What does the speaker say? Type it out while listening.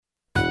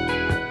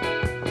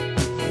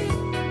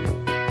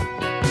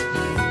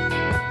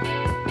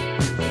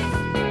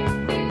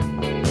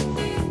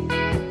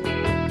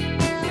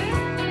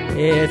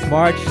It's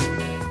March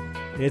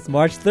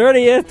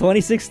 30th,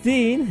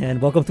 2016,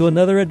 and welcome to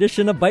another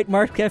edition of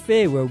Bytemark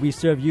Cafe, where we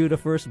serve you the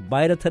first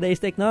bite of today's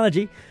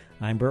technology.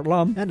 I'm Bert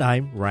Lum. And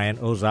I'm Ryan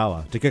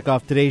Ozawa. To kick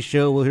off today's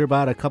show, we'll hear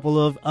about a couple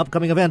of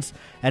upcoming events.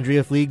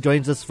 Andrea Fleeg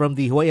joins us from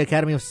the Hawaii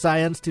Academy of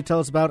Science to tell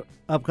us about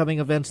upcoming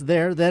events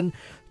there. Then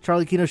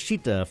Charlie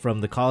Kinoshita from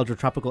the College of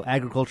Tropical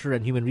Agriculture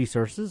and Human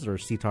Resources, or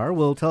CTAR,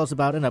 will tell us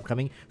about an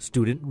upcoming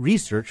Student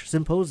Research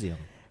Symposium.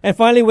 And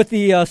finally, with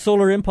the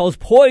Solar Impulse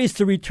poised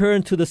to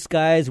return to the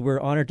skies, we're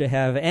honored to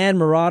have Ann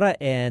Murata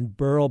and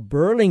Burl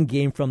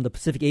Burlingame from the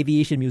Pacific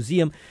Aviation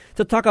Museum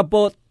to talk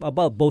about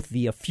both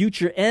the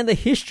future and the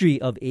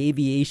history of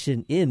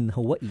aviation in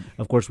Hawaii.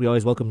 Of course, we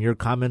always welcome your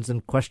comments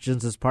and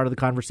questions as part of the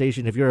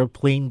conversation. If you're a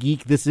plane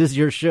geek, this is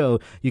your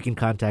show. You can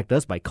contact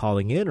us by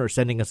calling in or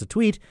sending us a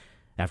tweet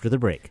after the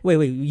break.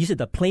 Wait, you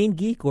said a plane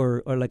geek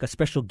or like a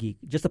special geek?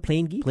 Just a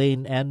plane geek?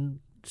 Plane and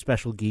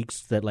special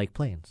geeks that like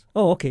planes.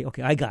 Oh, okay.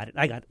 I got it.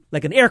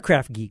 Like an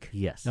aircraft geek.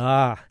 Yes.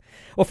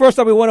 Well, first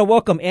up, we want to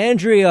welcome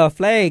Andrea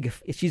Fleeg.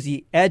 She's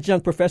the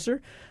adjunct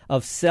professor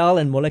of cell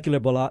and molecular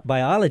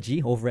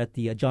biology over at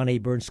the John A.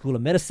 Burns School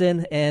of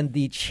Medicine and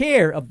the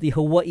chair of the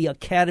Hawaii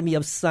Academy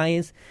of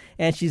Science.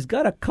 And she's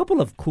got a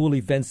couple of cool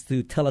events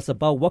to tell us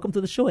about. Welcome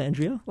to the show,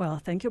 Andrea. Well,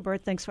 thank you,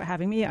 Bert. Thanks for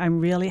having me. I'm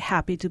really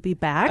happy to be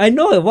back. I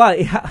know. Wow.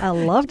 I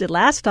loved it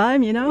last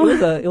time, you know.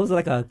 It was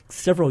like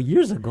several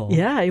years ago.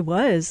 Yeah, it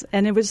was.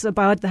 And it was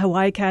about the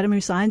Hawaii Academy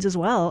of Science as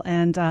well.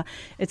 And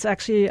it's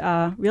actually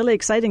really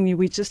exciting.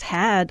 We just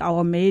had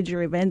our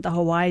major event, the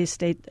Hawaii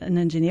State and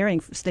Engineering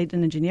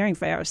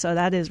Fair. So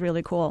that is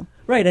really cool.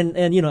 Right. And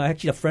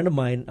actually a friend of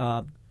mine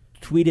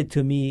tweeted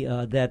to me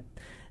that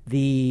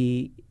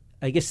the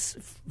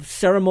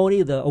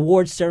ceremony, the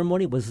awards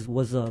ceremony was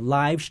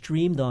live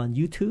streamed on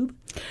YouTube.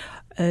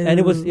 And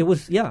it was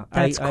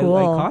that's cool.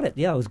 I caught it.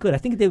 Yeah, it was good. I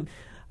think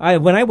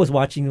when I was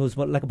watching, it was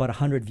like about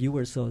 100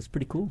 viewers, so it's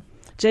pretty cool.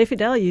 Jay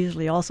Fidel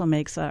usually also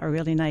makes a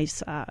really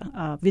nice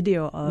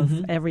video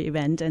of every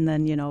event and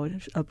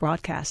then,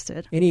 broadcast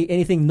it.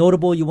 Anything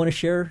notable you want to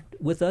share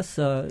with us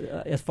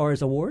as far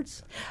as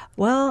awards?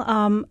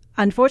 Well,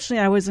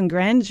 unfortunately, I was in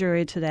grand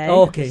jury today.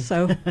 Oh, okay.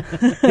 So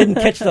didn't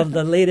catch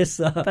the latest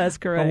That's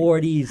correct.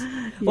 awardees.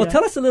 Well, Yeah.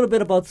 tell us a little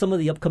bit about some of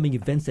the upcoming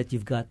events that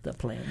you've got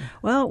planned.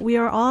 Well, we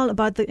are all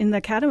about in the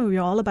academy. We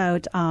are all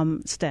about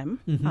STEM,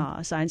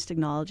 science,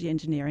 technology,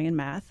 engineering, and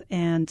math.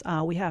 And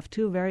we have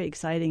two very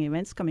exciting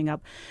events coming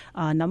up.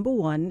 Number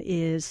one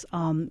is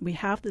we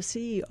have the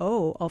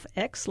CEO of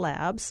X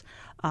Labs,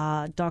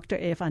 Dr.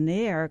 Eva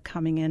Nair,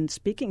 coming in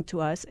speaking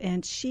to us,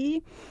 and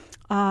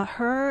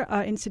her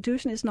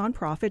institution is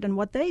nonprofit, and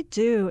what they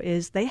do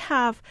is they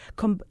have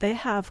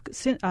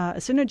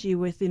synergy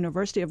with the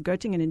University of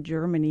Göttingen in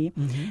Germany,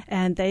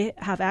 and they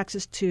have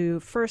access to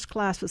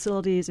first-class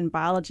facilities in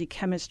biology,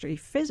 chemistry,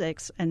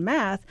 physics, and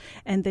math,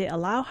 and they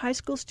allow high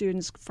school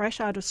students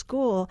fresh out of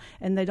school,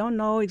 and they don't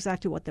know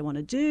exactly what they want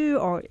to do,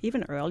 or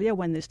even earlier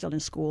when they're still in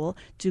school,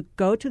 to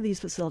go to these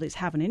facilities,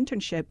 have an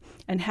internship,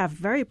 and have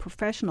very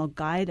professional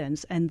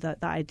guidance. And the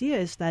idea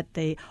is that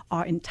they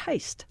are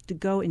enticed to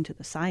go into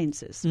the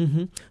sciences.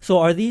 Mm-hmm. So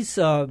are these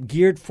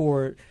geared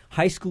for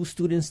high school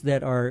students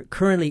that are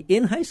currently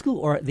in high school,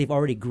 or they've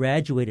already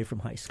graduated from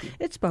high school?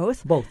 It's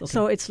both. Both, okay.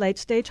 So it's late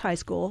stage high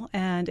school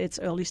and it's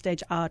early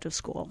stage out of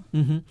school.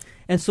 Mm-hmm.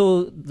 And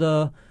so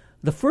the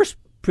first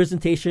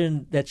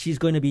presentation that she's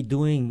going to be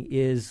doing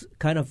is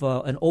kind of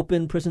an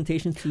open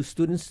presentation to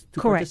students to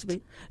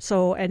participate?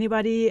 So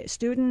anybody,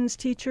 students,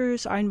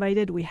 teachers are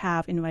invited. We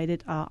have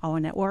invited our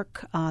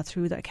network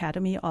through the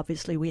academy.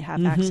 Obviously, we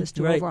have access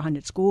to over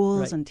 100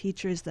 schools and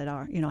teachers that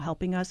are,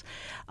 helping us.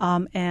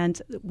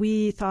 And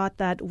we thought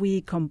that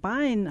we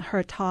combine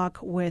her talk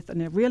with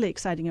a really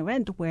exciting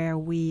event where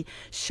we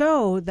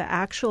show the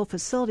actual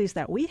facilities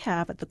that we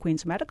have at the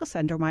Queen's Medical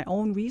Center, my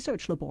own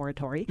research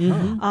laboratory,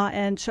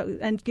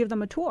 and give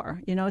them a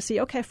tour. See,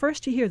 okay,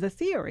 first you hear the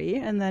theory,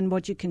 and then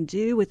what you can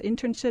do with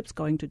internships,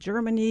 going to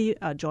Germany,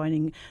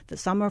 joining the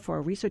summer for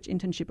a research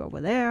internship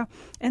over there,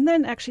 and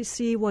then actually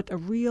see what a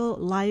real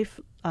life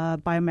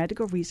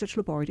biomedical research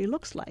laboratory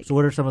looks like. So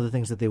what are some of the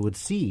things that they would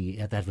see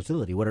at that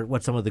facility?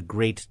 What's some of the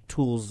great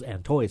tools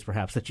and toys,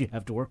 perhaps, that you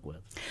have to work with?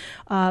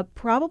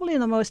 Probably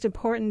the most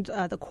important,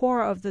 the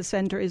core of the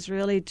center is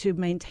really to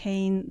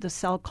maintain the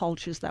cell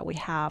cultures that we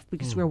have,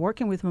 because we're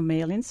working with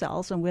mammalian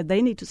cells and where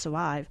they need to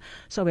survive.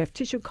 So we have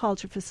tissue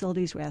culture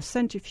facilities, we have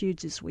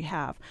centrifuges, we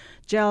have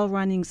gel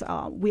runnings.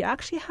 We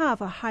actually have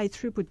a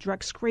high-throughput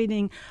drug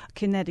screening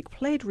kinetic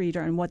plate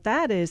reader, and what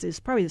that is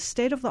probably the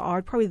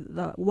state-of-the-art, probably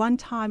the one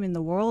time in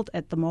the world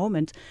at the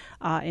moment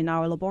in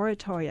our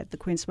laboratory at the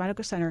Queen's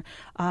Medical Center,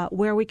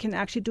 where we can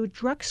actually do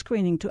drug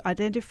screening to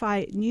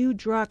identify new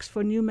drugs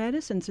for new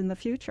medicines in the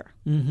future.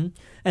 Mm-hmm.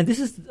 And this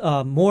is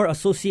more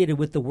associated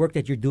with the work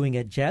that you're doing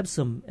at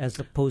JABSOM as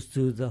opposed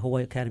to the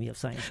Hawaii Academy of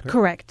Science,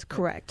 correct?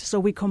 Correct. So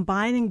we're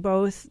combining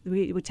both.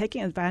 We're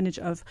taking advantage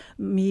of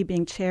me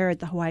being chair at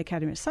the Hawaii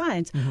Academy of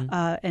Science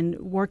and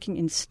working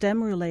in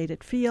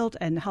STEM-related field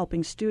and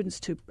helping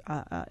students to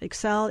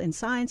excel in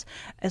science,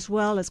 as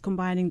well as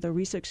combining the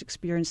research experience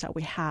experience that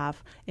we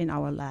have in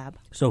our lab.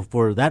 So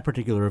for that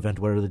particular event,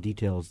 what are the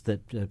details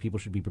that people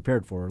should be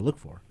prepared for or look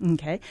for?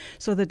 Okay.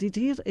 So the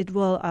details, it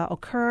will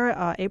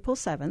occur April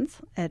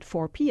 7th at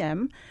 4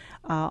 p.m.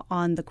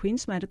 On the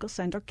Queen's Medical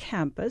Center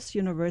campus,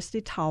 University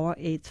Tower,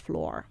 8th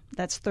floor.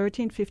 That's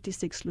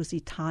 1356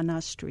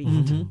 Lusitana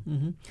Street.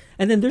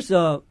 And then there's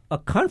a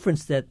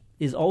conference that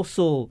is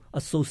also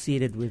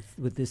associated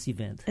with this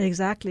event.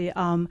 Exactly.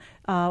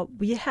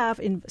 We have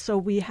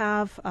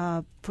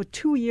for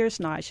 2 years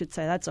now, I should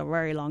say. That's a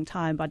very long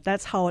time, but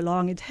that's how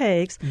long it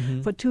takes.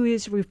 For 2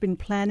 years, we've been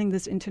planning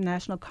this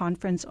international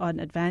conference on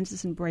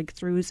advances and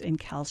breakthroughs in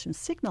calcium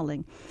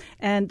signaling.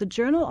 And the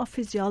Journal of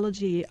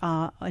Physiology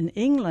in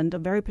England, a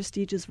very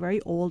prestigious,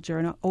 very old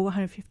journal, over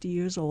 150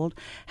 years old,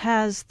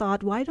 has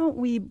thought, why don't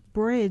we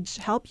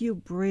help you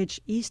bridge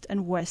East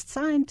and West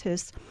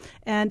scientists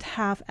and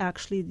have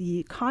actually the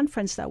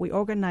conference that we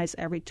organize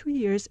every 2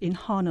 years in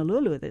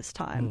Honolulu this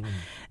time.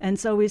 And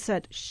so we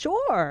said,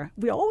 sure,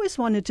 we always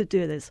wanted to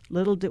do this.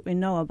 Little did we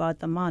know about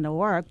the amount of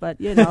work, but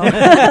it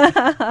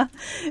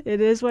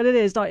is what it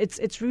is. No,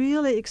 it's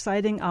really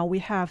exciting. We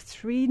have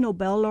 3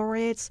 Nobel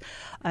laureates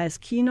as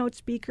keynote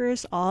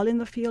speakers, all in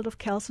the field of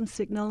calcium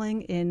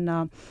signaling, in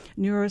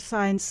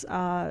neuroscience,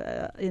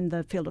 in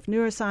the field of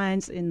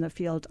neuroscience, in the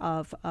field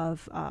of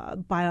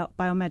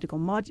biomedical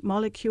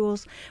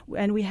molecules,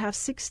 and we have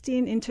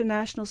 16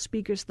 international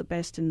speakers, the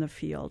best in the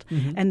field.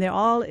 And they're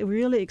all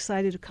really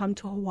excited to come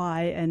to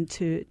Hawaii and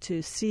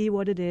to see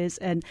what it is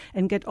and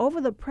get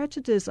over the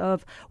prejudice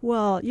of,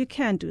 well, you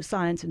can't do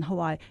science in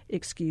Hawaii.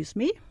 Excuse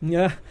me?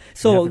 Yeah.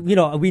 So,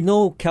 we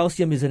know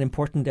calcium is an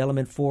important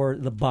element for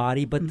the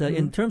body, but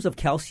in terms of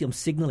calcium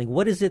signaling,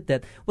 what are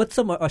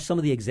some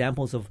of the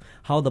examples of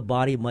how the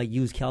body might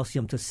use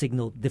calcium to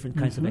signal different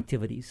kinds of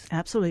activities?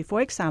 Absolutely.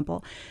 For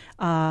example,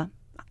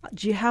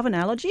 do you have an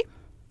allergy?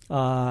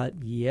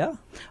 Yeah.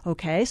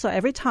 Okay, so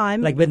every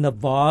time... Like when the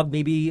fog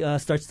maybe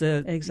starts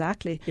to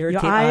irritate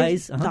your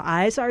eyes. The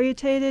eyes are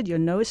irritated, your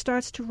nose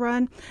starts to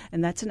run,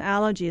 and that's an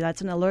allergy. That's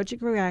an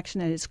allergic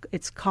reaction, and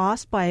it's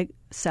caused by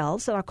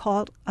cells that are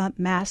called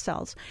mast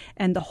cells.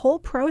 And the whole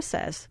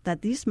process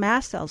that these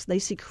mast cells, they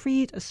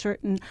secrete a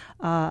certain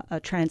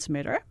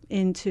transmitter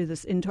into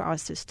our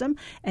system,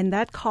 and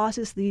that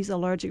causes these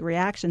allergic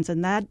reactions,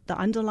 and that the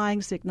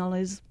underlying signal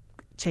is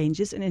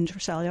changes in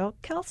intracellular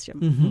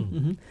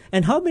calcium.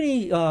 And how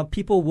many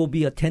people will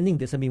be attending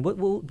this? I mean, what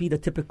will be the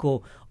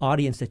typical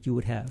audience that you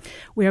would have?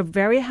 We are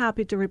very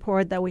happy to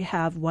report that we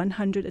have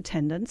 100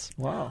 attendants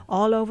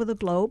all over the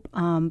globe.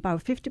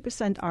 About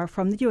 50% are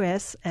from the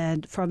U.S.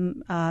 and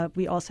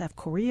we also have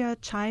Korea,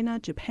 China,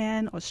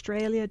 Japan,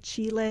 Australia,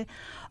 Chile.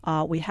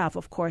 We have,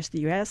 of course, the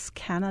U.S.,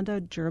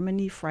 Canada,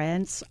 Germany,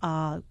 France,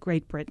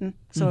 Great Britain.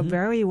 So a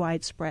very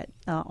widespread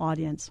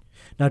audience.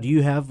 Now, do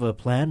you have a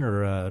plan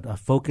or a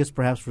focus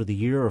perhaps for the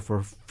year or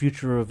for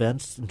future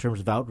events in terms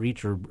of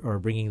outreach or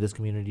bringing this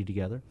community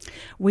together?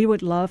 We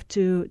would love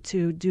to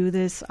do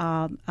this,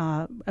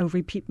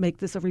 make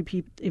this a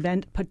repeat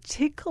event,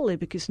 particularly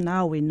because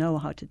now we know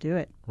how to do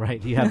it.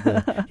 Right, you have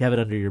it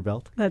under your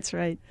belt. That's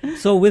right.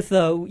 So with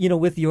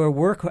your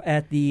work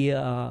at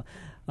the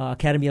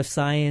Academy of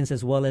Science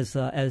as well as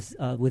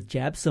with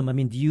JABSOM, I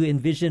mean, do you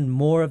envision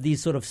more of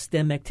these sort of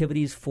STEM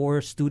activities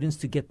for students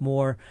to get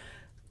more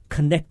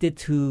connected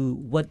to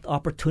what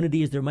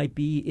opportunities there might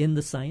be in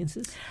the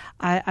sciences?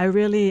 I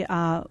really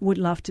would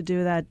love to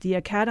do that. The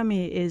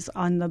Academy is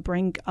on the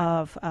brink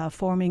of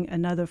forming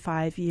another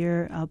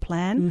 5-year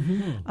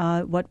plan.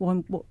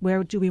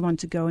 Where do we want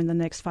to go in the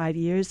next 5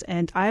 years?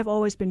 And I've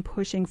always been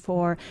pushing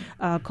for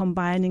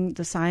combining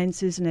the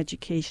sciences and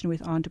education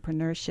with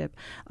entrepreneurship.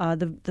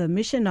 The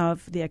mission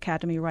of the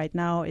Academy right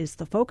now is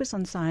the focus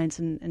on science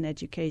and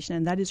education,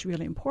 and that is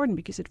really important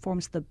because it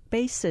forms the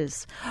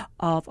basis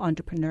of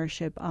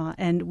entrepreneurship.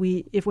 And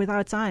if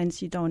without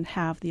science, you don't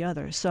have the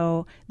other.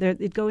 So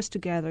it goes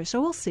together.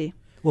 So we'll see.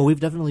 Well, we've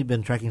definitely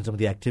been tracking some of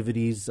the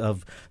activities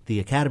of the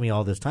Academy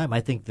all this time.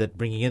 I think that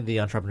bringing in the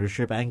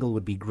entrepreneurship angle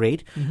would be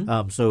great.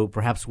 So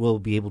perhaps we'll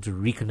be able to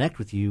reconnect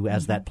with you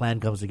as that plan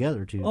comes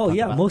together.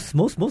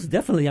 Most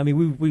definitely. I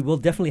mean, we will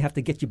definitely have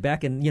to get you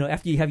back. And,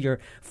 after you have your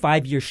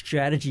 5-year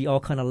strategy all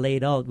kind of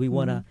laid out, we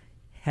want to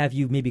have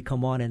you maybe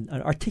come on and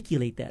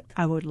articulate that.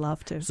 I would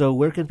love to. So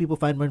where can people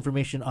find more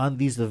information on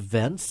these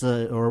events,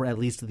 or at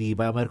least the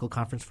biomedical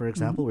conference, for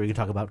example, where you can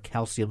talk about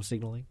calcium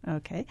signaling?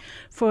 Okay.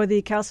 For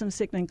the calcium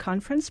signaling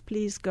conference,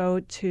 please go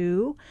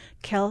to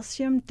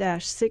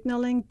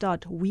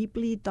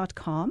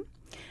calcium-signaling.weebly.com.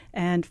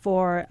 And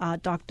for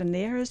Dr.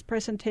 Neher's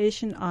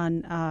presentation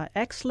on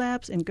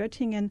X-Labs in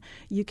Göttingen,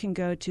 you can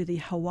go to the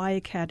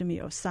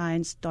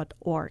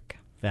HawaiiAcademyOfScience.org.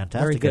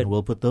 Fantastic. Very good. And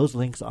we'll put those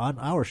links on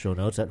our show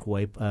notes at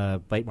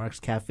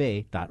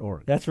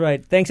HawaiiBiteMarksCafe.org. That's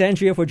right. Thanks,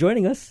 Andrea, for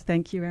joining us.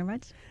 Thank you very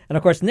much. And,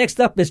 of course,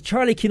 next up is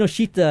Charlie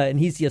Kinoshita, and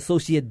he's the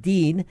Associate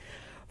Dean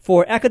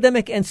for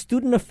Academic and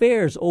Student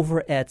Affairs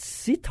over at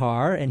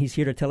CITAR, and he's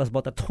here to tell us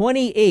about the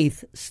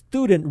 28th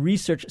Student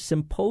Research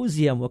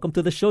Symposium. Welcome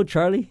to the show,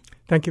 Charlie.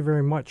 Thank you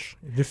very much.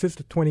 This is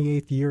the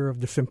 28th year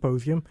of the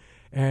symposium,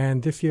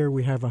 And this year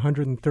we have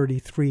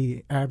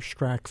 133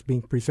 abstracts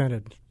being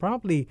presented.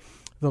 Probably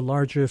the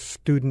largest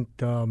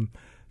student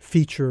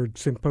featured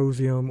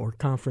symposium or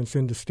conference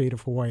in the state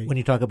of Hawaii. When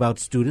you talk about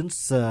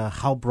students,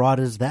 how broad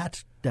is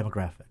that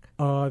demographic?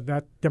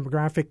 That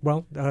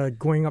demographic,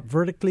 going up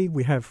vertically,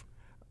 we have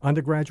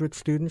undergraduate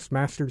students,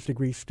 master's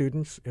degree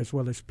students, as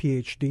well as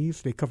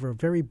PhDs. They cover a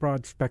very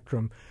broad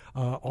spectrum,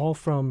 all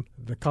from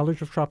the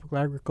College of Tropical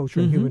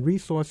Agriculture and Human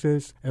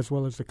Resources, as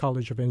well as the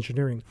College of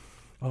Engineering.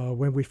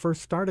 When we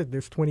first started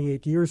this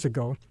 28 years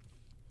ago,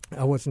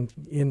 I wasn't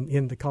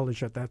in the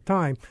college at that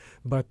time,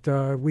 but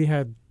we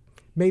had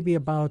maybe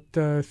about,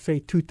 say,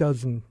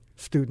 2,000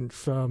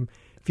 students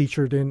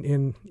featured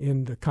in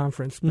the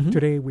conference. But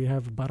today we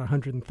have about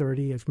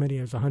 130, as many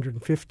as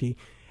 150,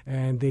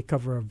 and they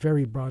cover a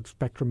very broad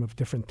spectrum of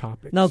different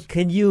topics. Now,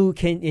 can you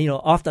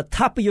off the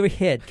top of your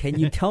head, can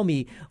you tell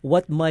me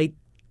what might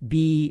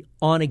be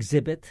on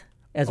exhibit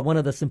as one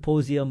of the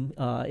symposium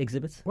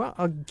exhibits? Well,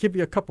 I'll give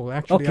you a couple.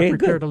 Actually, okay, I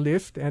prepared good. a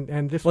list,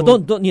 and this. Well,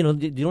 don't you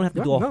don't have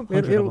to do all. No,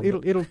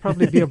 it'll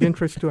probably be of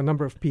interest to a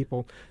number of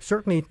people.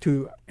 Certainly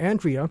to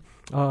Andrea,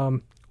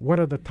 one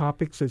of the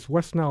topics is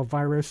West Nile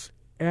virus.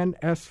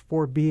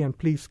 NS4B, and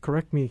please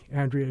correct me,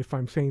 Andrea, if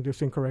I'm saying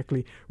this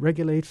incorrectly,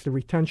 regulates the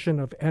retention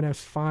of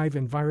NS5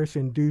 and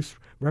virus-induced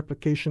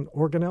replication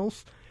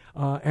organelles.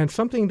 And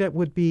something that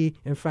would be,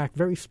 in fact,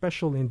 very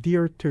special and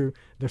dear to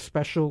the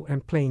special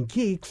and plain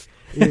geeks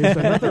is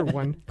another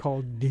one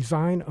called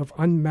Design of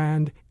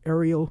Unmanned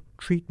Aerial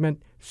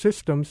Treatment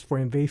Systems for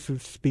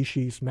Invasive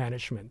Species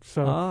Management.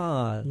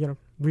 So,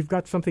 we've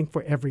got something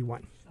for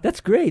everyone. That's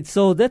great.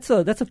 So that's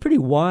a pretty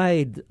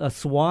wide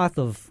swath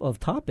of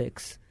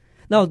topics.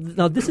 Now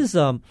this is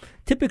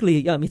typically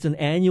it's an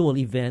annual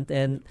event,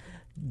 and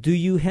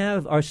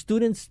are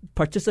students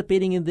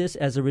participating in this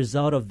as a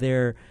result of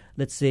their,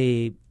 let's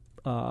say,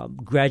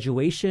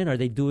 graduation? Are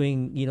they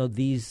doing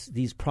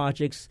these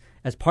projects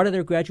as part of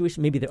their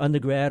graduation? Maybe their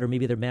undergrad or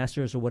maybe their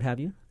master's or what have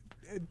you.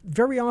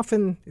 Very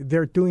often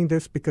they're doing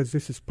this because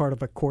this is part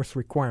of a course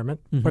requirement,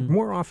 but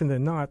more often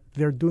than not,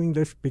 they're doing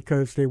this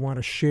because they want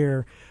to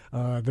share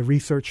the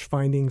research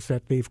findings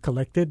that they've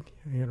collected.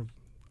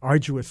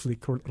 Arduously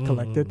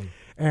collected,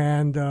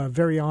 and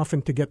very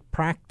often to get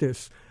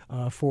practice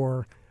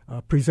for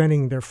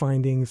presenting their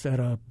findings at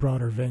a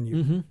broader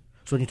venue.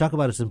 So when you talk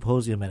about a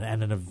symposium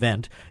and an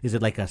event, is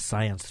it like a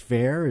science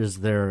fair?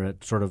 Is there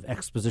sort of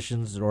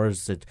expositions, or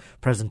is it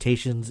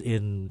presentations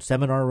in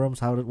seminar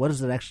rooms? What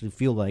does it actually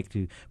feel like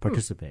to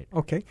participate?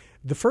 Okay.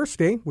 The first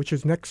day, which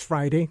is next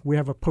Friday, we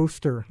have a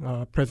poster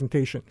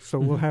presentation. So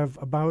we'll have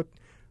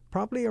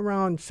probably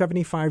around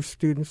 75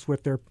 students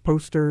with their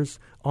posters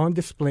on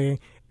display,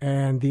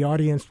 and the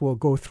audience will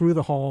go through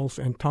the halls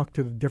and talk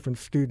to the different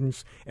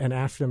students and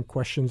ask them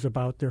questions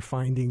about their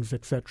findings,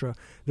 etc.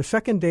 The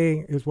second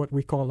day is what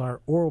we call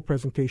our oral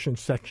presentation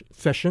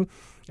session,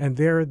 and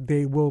there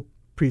they will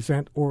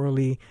present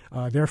orally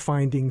their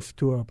findings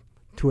to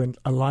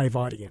a live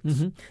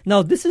audience.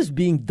 Now, this is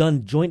being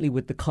done jointly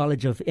with the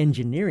College of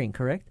Engineering,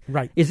 correct?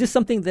 Right. Is this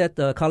something that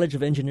the College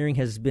of Engineering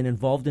has been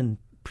involved in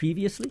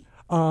previously?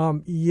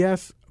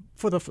 Yes,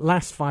 for the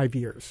last 5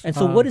 years. And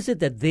so what is it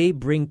that they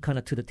bring kind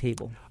of to the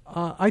table?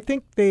 I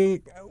think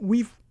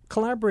we've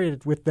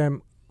collaborated with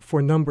them for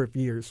a number of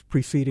years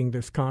preceding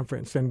this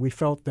conference, and we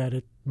felt that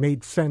it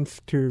made sense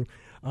to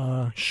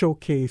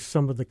showcase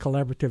some of the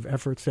collaborative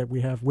efforts that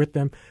we have with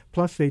them.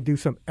 Plus, they do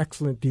some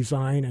excellent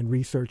design and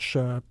research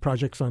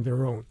projects on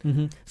their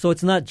own. So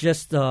it's not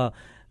just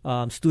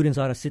students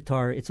out of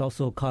SITAR, it's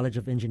also College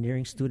of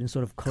Engineering students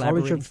sort of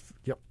collaborating?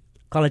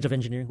 College of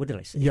Engineering. What did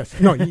I say? Yes.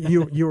 No,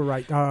 you were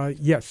right.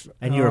 Yes.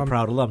 And you're a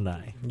proud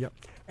alumni. Yep.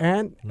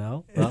 And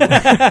no?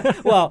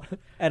 Well,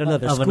 at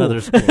another school. Of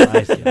another school.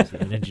 I see.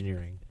 In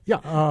engineering.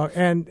 Yeah.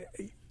 And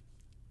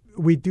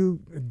they do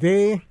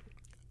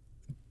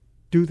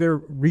their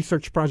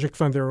research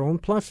projects on their own.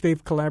 Plus,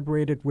 they've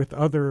collaborated with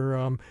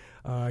other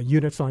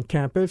units on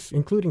campus,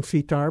 including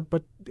SITAR,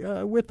 but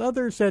with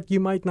others that you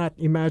might not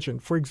imagine.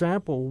 For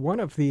example, one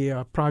of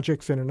the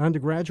projects that an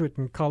undergraduate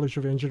in College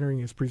of Engineering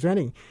is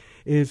presenting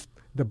is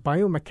the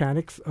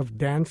biomechanics of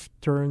dance,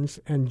 turns,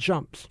 and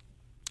jumps.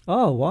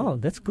 Oh, wow.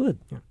 That's good.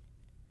 Yeah.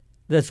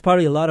 There's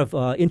probably a lot of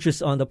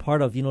interest on the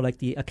part of, like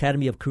the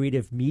Academy of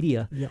Creative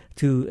Media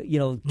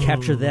to,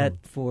 capture that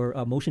for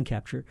motion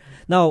capture.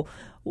 Now,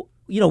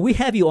 we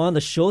have you on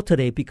the show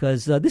today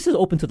because this is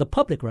open to the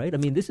public, right? I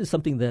mean, this is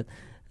something that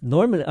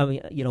normally,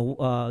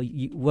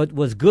 what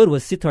was good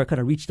was SITAR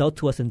kind of reached out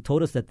to us and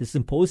told us that this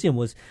symposium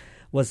was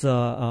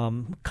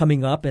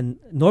coming up. And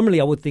normally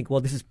I would think,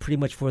 well, this is pretty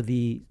much for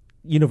the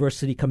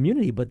university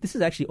community, but this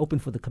is actually open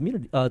for the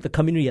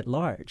community at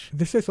large.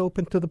 This is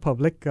open to the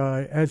public.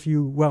 As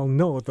you well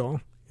know,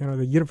 though,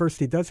 the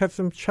university does have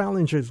some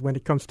challenges when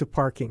it comes to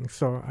parking.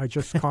 So I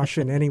just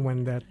caution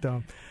anyone that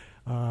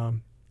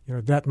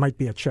that might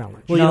be a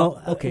challenge.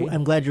 Well, okay.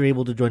 I'm glad you're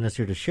able to join us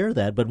here to share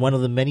that. But one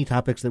of the many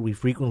topics that we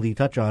frequently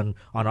touch on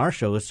our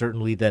show is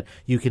certainly that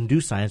you can do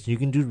science, you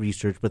can do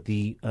research, but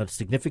the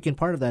significant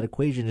part of that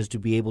equation is to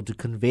be able to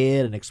convey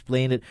it and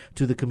explain it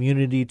to the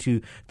community,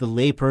 to the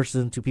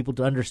layperson, to people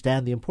to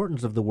understand the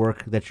importance of the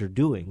work that you're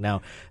doing.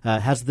 Now,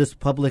 has this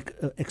public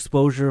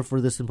exposure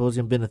for this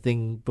symposium been a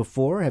thing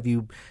before? Have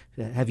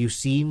you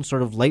seen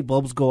sort of light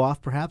bulbs go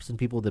off, perhaps, in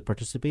people that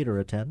participate or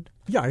attend?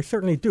 Yeah, I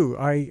certainly do.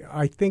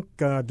 I think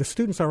the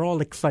students are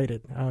all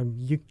excited.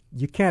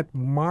 You can't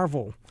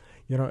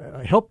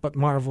help but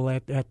marvel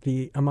at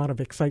the amount of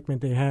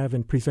excitement they have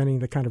in presenting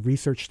the kind of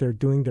research they're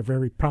doing. They're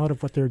very proud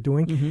of what they're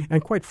doing. Mm-hmm.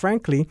 And quite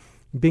frankly,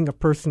 being a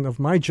person of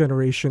my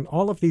generation,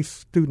 all of these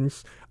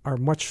students are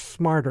much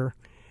smarter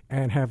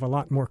and have a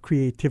lot more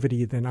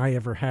creativity than I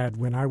ever had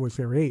when I was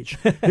their age.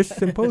 This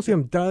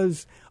symposium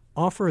does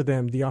offer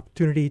them the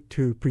opportunity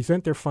to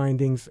present their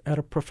findings at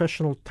a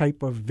professional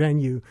type of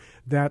venue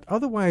that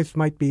otherwise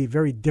might be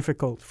very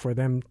difficult for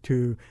them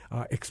to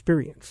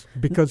experience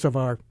because of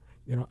our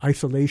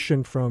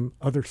isolation from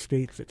other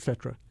states,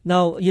 etc.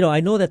 Now, I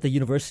know that the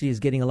university is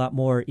getting a lot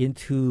more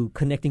into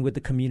connecting with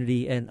the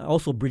community and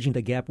also bridging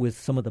the gap with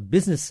some of the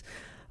business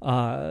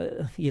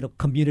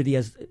community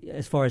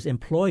as far as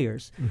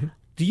employers. Mm-hmm.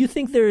 Do you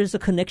think there is a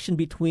connection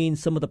between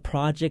some of the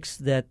projects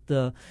that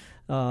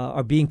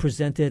are being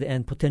presented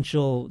and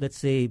potential, let's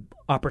say,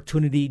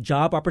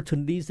 job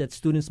opportunities that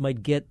students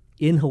might get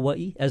in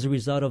Hawaii as a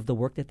result of the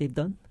work that they've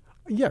done?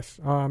 Yes.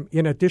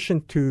 In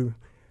addition to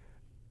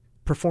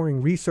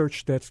performing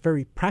research that's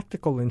very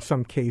practical in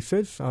some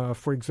cases,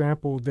 for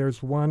example,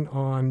 there's one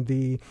on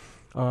the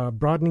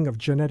broadening of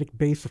genetic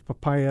base of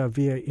papaya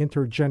via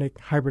intergenic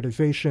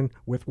hybridization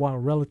with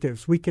wild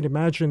relatives. We can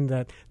imagine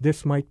that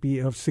this might be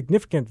of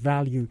significant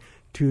value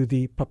to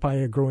the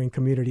papaya growing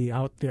community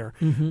out there.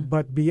 Mm-hmm.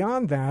 But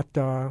beyond that,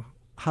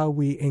 how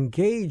we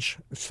engage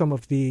some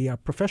of the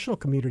professional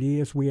community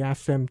is we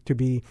ask them to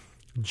be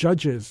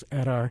judges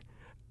at our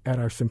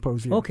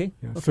symposium. Okay.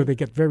 Yeah, okay. So they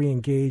get very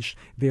engaged.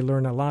 They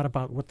learn a lot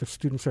about what the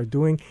students are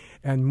doing,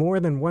 and more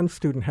than one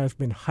student has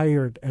been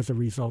hired as a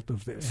result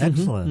of this.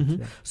 Excellent.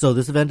 Mm-hmm. Yeah. So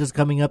this event is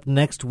coming up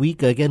next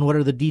week. Again, what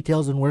are the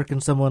details and where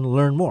can someone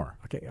learn more?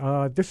 Okay.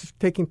 This is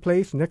taking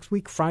place next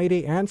week,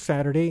 Friday and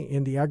Saturday,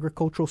 in the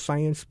Agricultural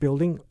Science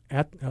Building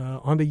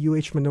on the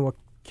UH Manoa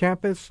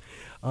campus.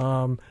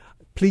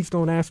 Please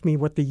don't ask me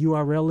what the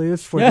URL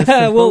is for this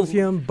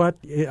symposium, but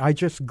I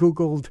just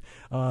Googled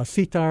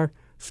CTAR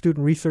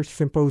Student Research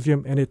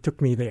Symposium, and it took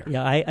me there.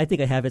 Yeah, I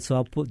think I have it, so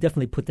I'll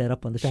definitely put that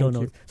up on the Thank show you.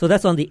 notes. So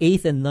that's on the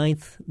 8th and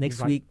 9th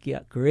next week. Yeah,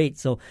 great.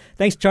 So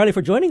thanks, Charlie,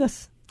 for joining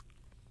us.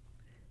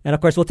 And,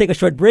 of course, we'll take a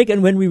short break,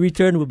 and when we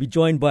return, we'll be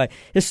joined by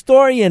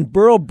historian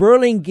Burl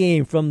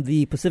Burlingame from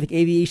the Pacific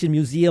Aviation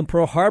Museum,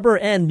 Pearl Harbor,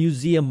 and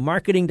Museum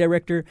Marketing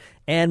Director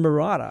Ann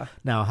Murata.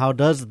 Now, how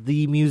does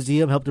the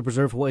museum help to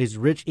preserve Hawaii's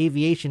rich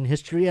aviation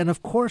history? And,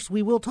 of course,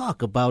 we will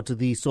talk about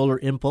the Solar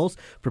Impulse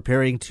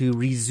preparing to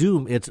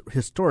resume its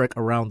historic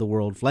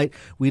around-the-world flight.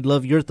 We'd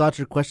love your thoughts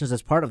or questions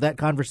as part of that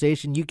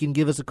conversation. You can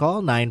give us a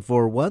call,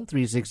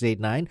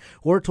 941-3689,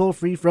 or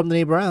toll-free from the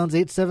neighbor islands,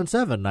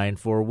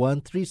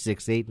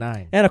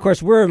 877-941-3689. And, of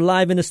course, we're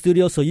live in the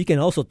studio, so you can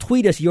also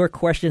tweet us your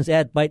questions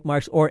at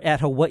Bytemarks or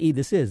at Hawaii.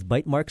 This is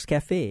Bytemarks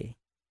Cafe.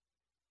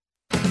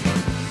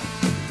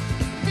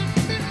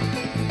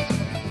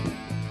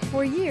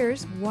 For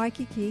years,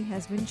 Waikiki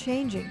has been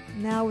changing.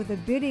 Now with a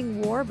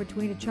bidding war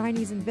between a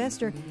Chinese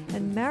investor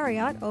and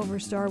Marriott over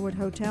Starwood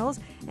Hotels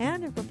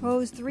and a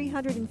proposed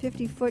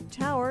 350-foot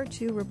tower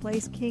to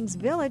replace Kings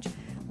Village,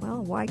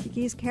 well,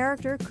 Waikiki's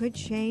character could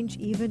change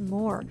even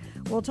more.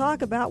 We'll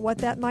talk about what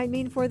that might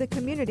mean for the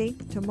community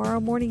tomorrow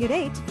morning at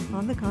 8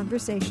 on The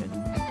Conversation.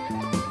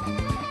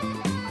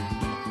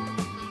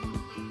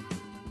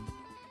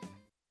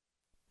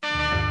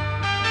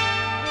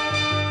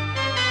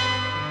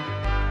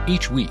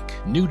 Each week,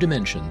 New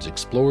Dimensions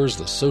explores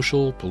the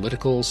social,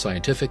 political,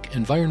 scientific,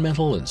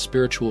 environmental, and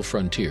spiritual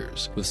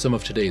frontiers with some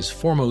of today's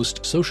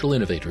foremost social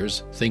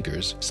innovators,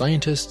 thinkers,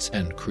 scientists,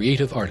 and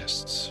creative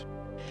artists.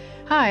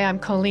 Hi, I'm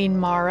Colleen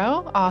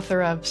Morrow,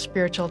 author of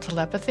Spiritual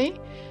Telepathy.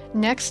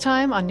 Next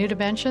time on New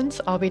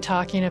Dimensions, I'll be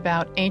talking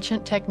about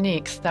ancient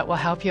techniques that will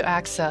help you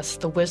access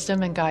the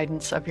wisdom and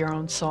guidance of your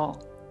own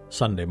soul.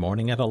 Sunday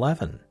morning at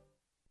 11.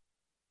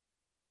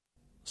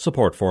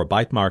 Support for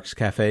Bytemarks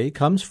Cafe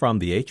comes from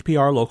the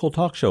HPR Local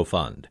Talk Show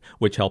Fund,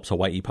 which helps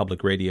Hawaii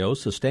Public Radio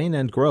sustain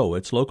and grow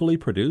its locally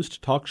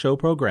produced talk show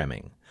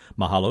programming.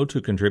 Mahalo to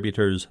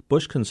contributors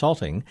Bush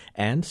Consulting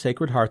and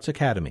Sacred Hearts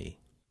Academy.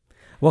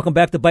 Welcome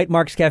back to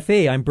Bytemarks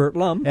Cafe. I'm Bert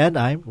Lum. And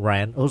I'm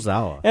Ryan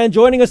Ozawa. And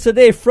joining us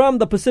today from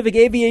the Pacific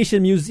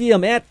Aviation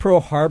Museum at Pearl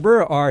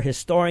Harbor are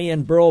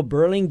historian Burl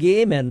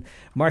Burlingame and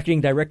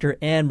marketing director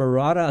Ann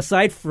Murata.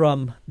 Aside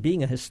from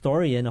being a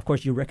historian, of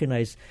course, you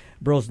recognize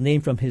Burl's name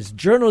from his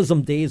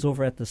journalism days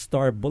over at the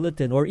Star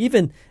Bulletin, or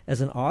even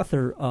as an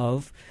author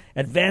of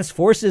Advanced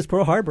Forces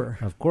Pearl Harbor.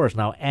 Of course.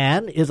 Now,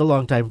 Ann is a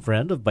longtime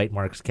friend of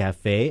Bytemarks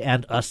Cafe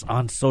and us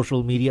on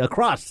social media,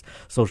 across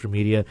social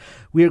media.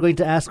 We are going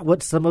to ask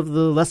what some of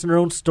the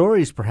lesser-known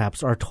stories,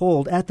 perhaps, are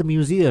told at the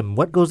museum?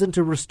 What goes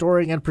into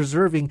restoring and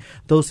preserving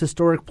those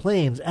historic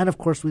planes? And, of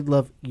course, we'd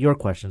love your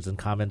questions and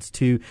comments,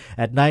 too,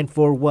 at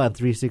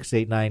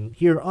 941-3689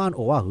 here on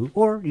Oahu.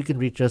 Or you can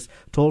reach us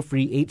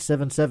toll-free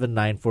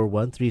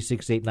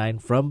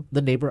 877-941-3689 from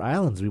the neighbor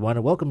islands. We want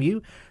to welcome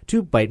you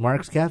to Bite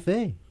Marks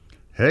Cafe.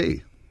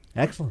 Hey.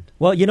 Excellent.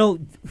 Well,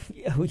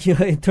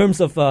 in terms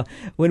of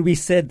when we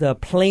said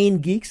plane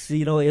geeks,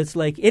 it's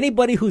like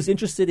anybody who's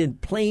interested in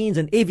planes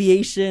and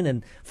aviation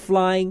and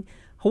flying,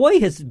 Hawaii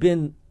has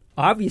been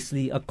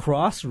obviously a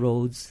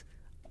crossroads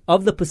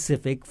of the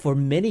Pacific for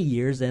many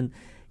years. And,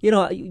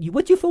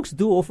 what you folks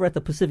do over at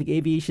the Pacific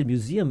Aviation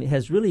Museum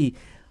has really,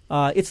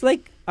 it's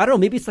like, I don't know,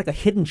 maybe it's like a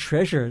hidden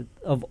treasure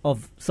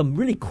of some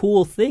really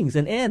cool things.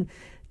 And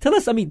tell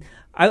us,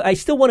 I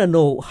still want to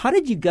know, how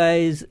did you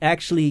guys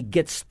actually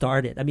get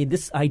started?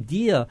 This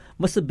idea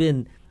must have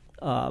been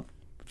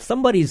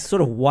somebody's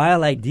sort of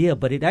wild idea,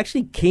 but it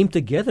actually came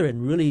together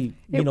and really,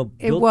 built.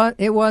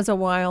 It was a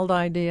wild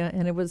idea,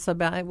 and it was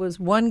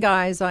one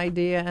guy's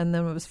idea, and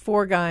then it was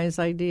four guys'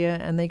 idea,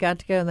 and they got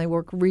together and they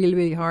worked really,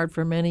 really hard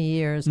for many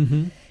years,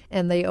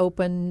 and they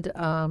opened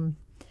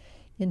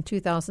in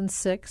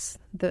 2006.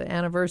 The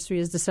anniversary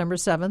is December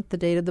 7th, the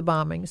date of the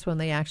bombings, when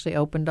they actually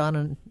opened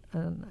on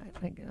an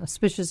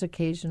auspicious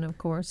occasion, of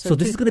course. So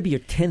this is going to be your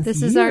 10th year.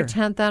 This is our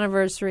 10th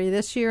anniversary.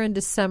 This year in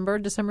December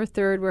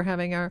 3rd, we're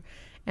having our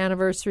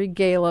anniversary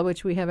gala,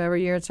 which we have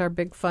every year. It's our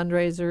big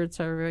fundraiser. It's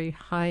our very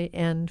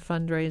high-end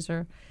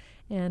fundraiser.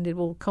 And it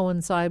will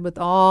coincide with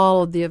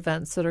all of the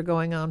events that are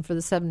going on for the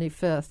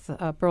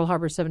 75th, Pearl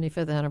Harbor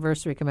 75th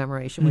anniversary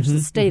commemoration, which the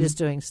state is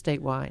doing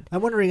statewide.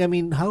 I'm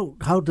wondering,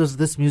 how does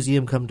this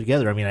museum come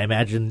together? I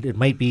imagine it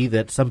might be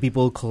that some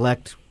people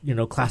collect,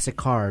 classic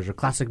cars or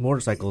classic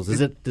motorcycles.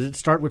 Did it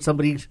start with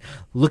somebody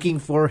looking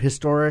for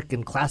historic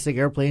and classic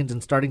airplanes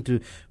and starting to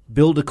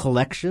build a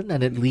collection,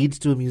 and it leads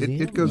to a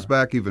museum? It goes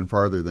back even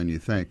farther than you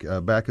think.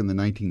 Back in the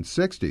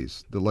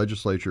 1960s, the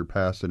legislature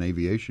passed an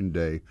Aviation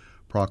Day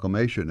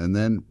proclamation and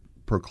then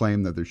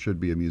proclaimed that there should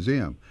be a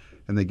museum,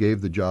 and they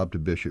gave the job to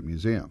Bishop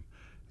Museum.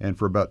 And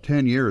for about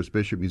 10 years,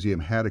 Bishop Museum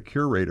had a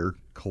curator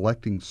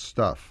collecting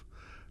stuff,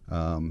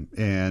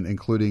 and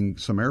including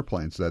some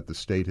airplanes that the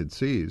state had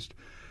seized.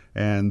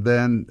 And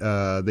then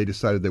they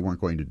decided they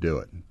weren't going to do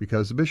it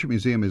because the Bishop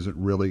Museum isn't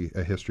really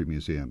a history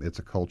museum. It's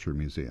a culture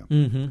museum.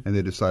 And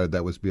they decided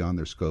that was beyond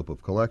their scope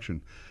of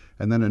collection.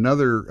 And then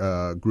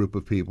another group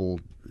of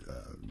people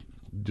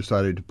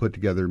decided to put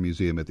together a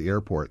museum at the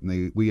airport.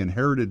 And we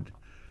inherited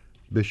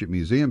Bishop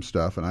Museum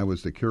stuff, and I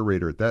was the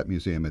curator at that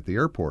museum at the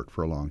airport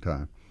for a long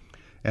time.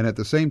 And at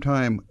the same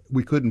time,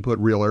 we couldn't put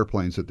real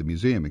airplanes at the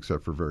museum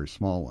except for very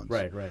small ones.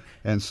 Right.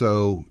 And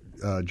so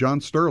John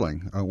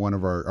Sterling, one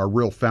of our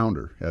real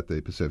founder at the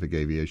Pacific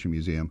Aviation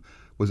Museum,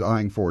 was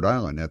eyeing Ford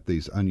Island at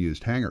these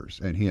unused hangars.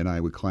 And he and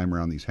I would climb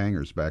around these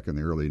hangars back in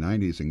the early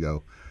 90s and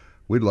go,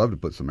 we'd love to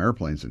put some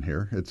airplanes in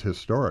here. It's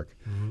historic.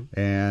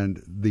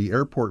 And the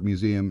airport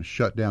museum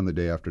shut down the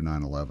day after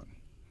 9/11.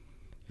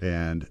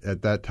 And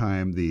at that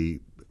time, the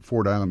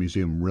Ford Island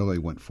Museum really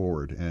went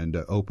forward and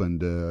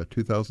opened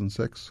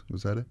 2006.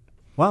 Was that it?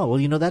 Wow. Well,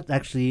 that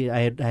actually,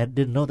 I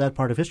didn't know that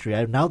part of history.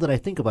 Now that I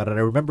think about it,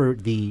 I remember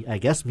the,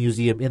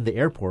 museum in the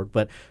airport,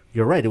 but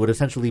you're right. It would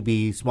essentially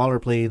be smaller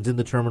planes in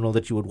the terminal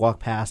that you would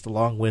walk past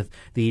along with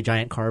the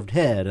giant carved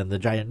head and the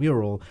giant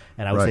mural.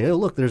 And I would say, oh,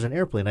 look, there's an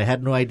airplane. I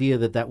had no idea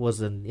that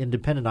was an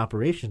independent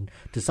operation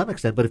to some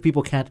extent, but if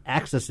people can't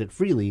access it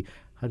freely,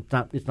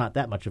 it's not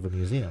that much of a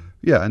museum.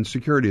 Yeah, and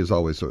security is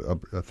always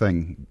a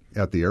thing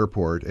at the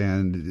airport.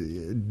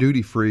 And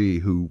Duty Free,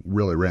 who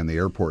really ran the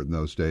airport in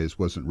those days,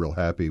 wasn't real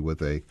happy with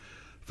a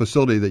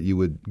facility that you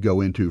would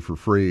go into for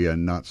free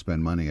and not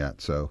spend money at.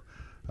 So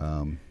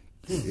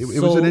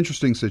it was an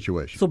interesting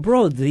situation. So,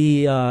 bro,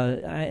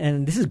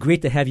 and this is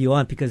great to have you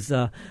on because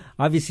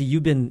obviously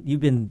you've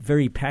been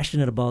very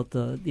passionate about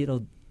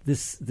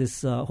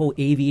this whole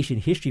aviation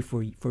history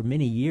for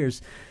many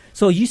years.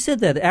 So you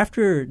said that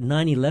after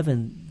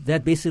 9/11,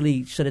 that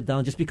basically shut it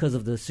down just because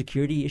of the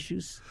security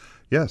issues?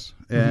 Yes.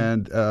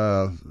 And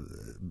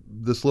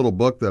this little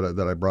book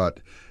that I brought,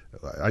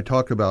 I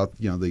talk about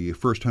the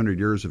first 100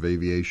 years of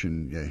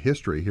aviation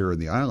history here in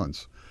the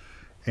islands.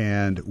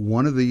 And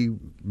one of the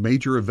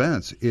major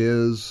events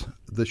is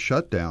the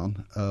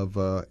shutdown of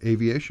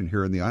aviation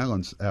here in the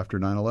islands after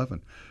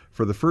 9/11.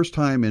 For the first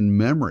time in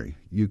memory,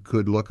 you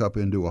could look up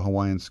into a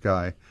Hawaiian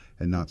sky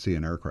and not see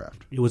an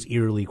aircraft. It was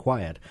eerily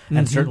quiet.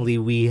 And certainly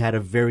we had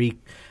a very,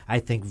 I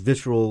think,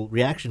 visceral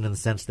reaction in the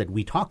sense that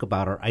we talk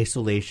about our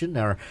isolation,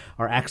 our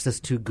access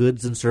to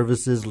goods and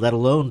services, let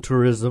alone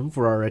tourism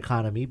for our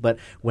economy. But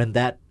when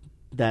that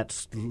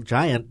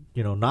giant,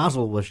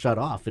 nozzle was shut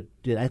off,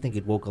 I think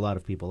it woke a lot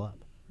of people up.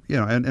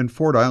 And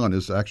Ford Island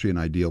is actually an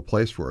ideal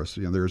place for us.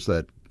 There's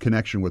that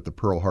connection with the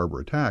Pearl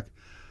Harbor attack.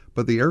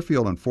 But the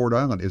airfield on Ford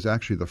Island is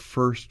actually the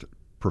first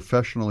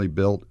professionally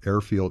built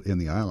airfield in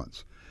the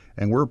islands.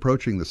 And we're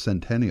approaching the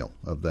centennial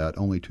of that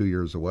only 2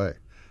 years away.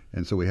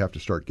 And so we have to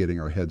start getting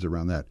our heads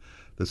around that.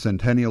 The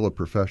centennial of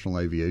professional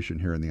aviation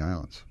here in the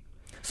islands.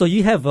 So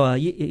you have,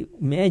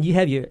 you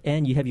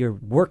have your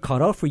work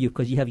cut out for you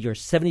because you have your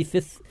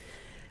 75th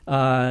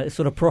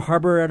sort of Pearl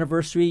Harbor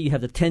anniversary. You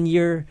have the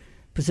 10-year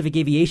Pacific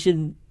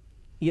Aviation,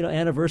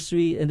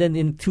 anniversary, and then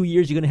in 2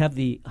 years you're going to have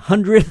the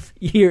 100th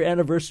year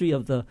anniversary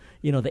of the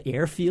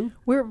airfield.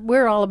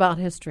 We're all about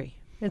history.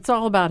 It's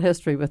all about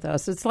history with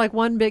us. It's like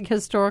one big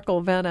historical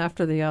event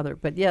after the other.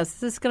 But yes,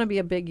 this is going to be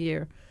a big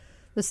year.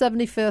 The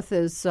 75th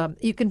is,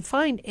 you can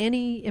find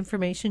any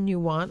information you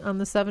want on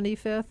the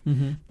 75th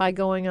by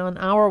going on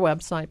our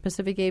website,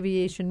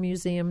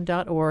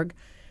 pacificaviationmuseum.org.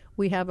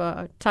 We have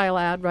a tile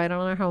ad right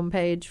on our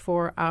homepage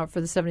for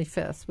the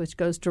 75th, which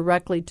goes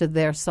directly to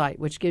their site,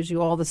 which gives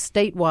you all the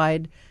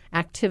statewide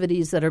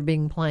activities that are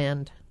being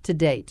planned to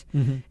date,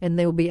 and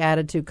they will be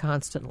added to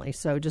constantly.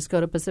 So just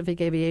go to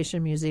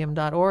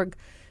pacificaviationmuseum.org,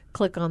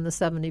 click on the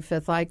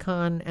 75th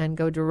icon, and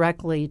go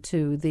directly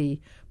to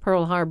the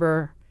Pearl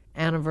Harbor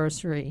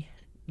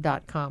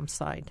anniversary.com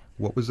site.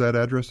 What was that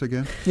address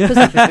again?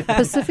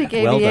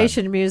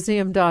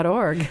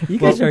 pacificaviationmuseum.org. You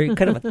guys are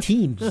kind of a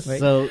team, right?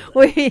 So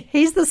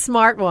he's the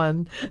smart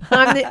one.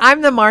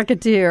 I'm the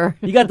marketeer.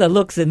 You got the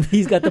looks and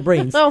he's got the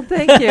brains. Oh,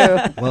 thank you.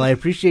 Well, I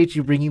appreciate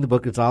you bringing the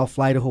book. It's I'll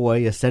Fly to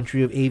Hawaii, A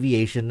Century of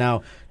Aviation.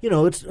 Now,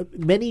 it's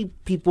many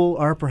people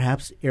are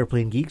perhaps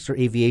airplane geeks or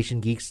aviation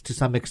geeks to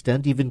some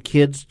extent. Even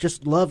kids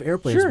just love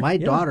airplanes. Sure, My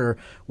daughter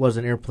was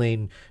an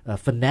airplane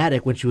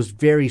fanatic when she was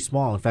very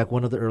small. In fact,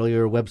 one of the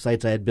earlier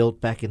websites I had built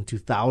back in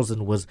 2000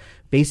 was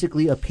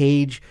basically a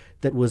page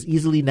that was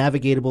easily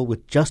navigatable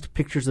with just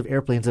pictures of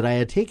airplanes that I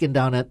had taken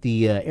down at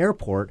the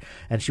airport,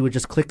 and she would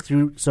just click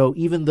through. So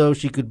even though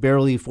she could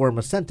barely form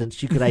a sentence,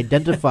 she could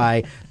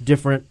identify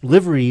different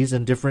liveries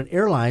and different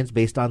airlines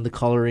based on the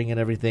coloring and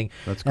everything.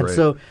 That's great. And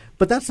so,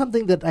 but that's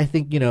something that I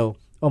think,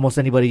 almost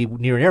anybody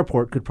near an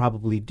airport could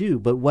probably do.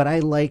 But what I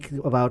like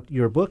about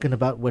your book and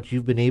about what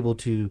you've been able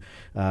to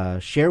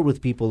share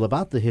with people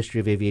about the history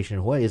of aviation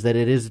in Hawaii is that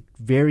it is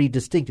very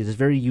distinct. It is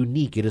very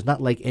unique. It is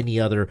not like any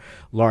other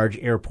large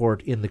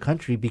airport in the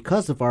country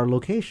because of our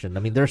location. I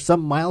mean, there are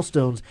some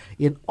milestones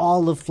in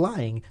all of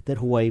flying that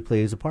Hawaii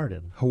plays a part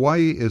in.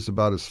 Hawaii is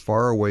about as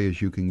far away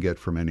as you can get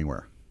from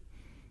anywhere.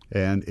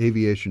 And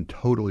aviation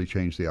totally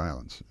changed the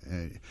islands.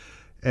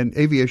 And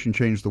aviation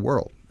changed the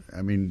world.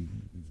 I mean,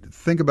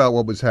 think about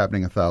what was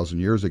happening 1,000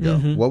 years ago.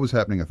 What was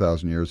happening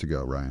 1,000 years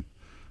ago, Ryan?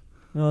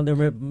 Well, there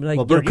were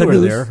Bert, canoes. you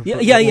were there.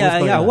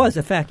 Yeah, it was.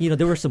 In fact,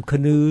 there were some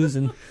canoes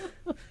and.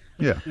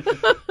 Yeah,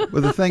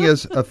 but the thing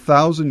is,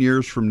 1,000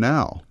 years from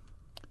now,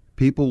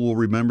 people will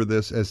remember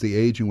this as the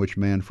age in which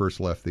man first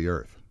left the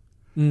Earth.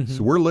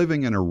 So we're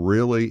living in a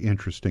really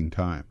interesting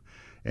time,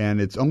 and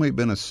it's only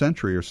been a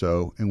century or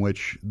so in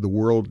which the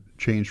world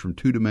changed from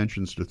 2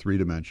 dimensions to 3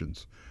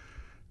 dimensions.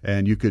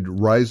 And you could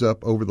rise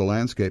up over the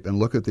landscape and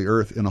look at the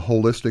Earth in a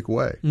holistic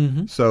way.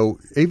 So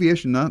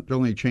aviation not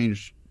only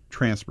changed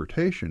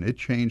transportation, it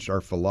changed our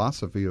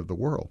philosophy of the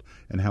world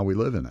and how we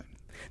live in it.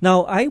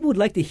 Now, I would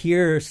like to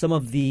hear some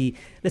of the,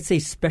 let's say,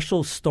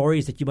 special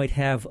stories that you might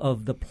have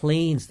of the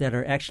planes that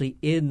are actually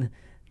in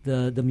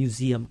the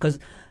museum. Because,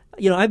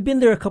 I've been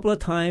there a couple of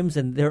times,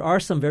 and there are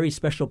some very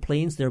special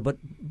planes there.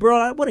 But, bro,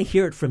 I want to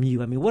hear it from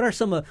you. I mean, what are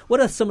some of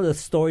the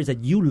stories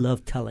that you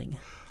love telling?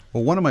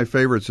 Well, one of my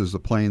favorites is the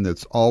plane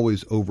that's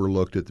always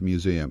overlooked at the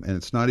museum, and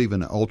it's not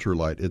even an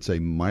ultralight, it's a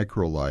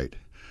microlight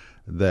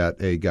that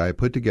a guy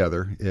put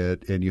together,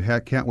 and you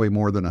can't weigh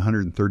more than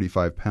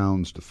 135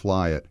 pounds to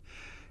fly it.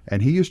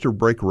 And he used to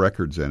break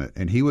records in it,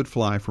 and he would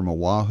fly from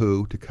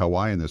Oahu to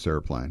Kauai in this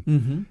airplane,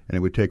 and it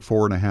would take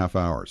 4.5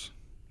 hours.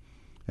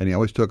 And he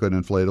always took an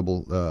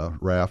inflatable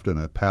raft and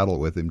a paddle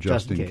with him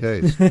just in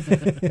case.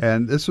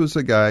 And this was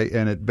a guy,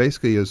 and it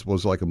basically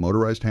was like a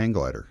motorized hang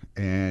glider.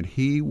 And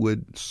he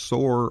would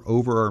soar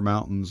over our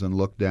mountains and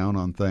look down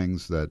on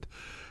things that,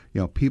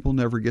 people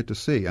never get to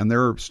see. And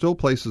there are still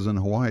places in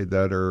Hawaii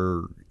that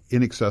are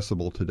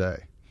inaccessible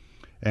today.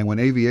 And when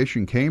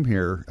aviation came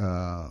here,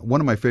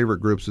 one of my favorite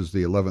groups is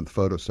the 11th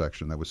Photo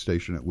Section that was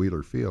stationed at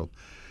Wheeler Field.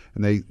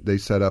 And they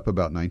set up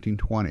about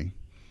 1920.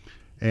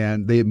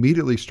 And they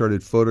immediately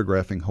started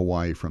photographing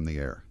Hawaii from the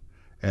air.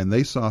 And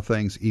they saw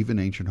things even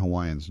ancient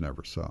Hawaiians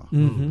never saw.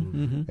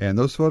 And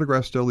those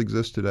photographs still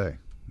exist today.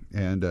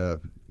 And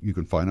you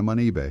can find them on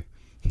eBay.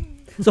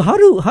 So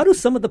how do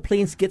some of the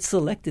planes get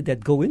selected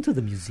that go into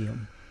the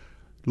museum?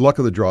 Luck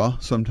of the draw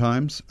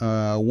sometimes.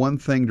 One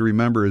thing to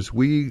remember is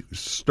we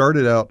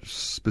started out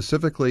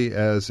specifically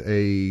as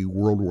a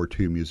World War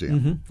II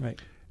museum.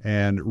 Right.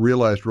 And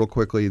realized real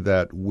quickly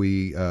that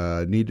we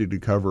needed to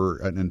cover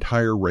an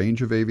entire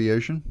range of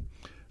aviation,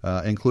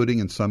 including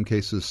in some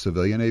cases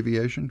civilian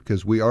aviation,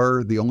 because we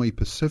are the only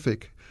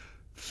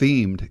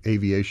Pacific-themed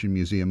aviation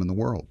museum in the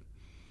world.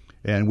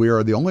 And we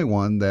are the only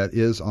one that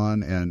is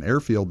on an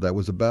airfield that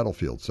was a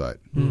battlefield site.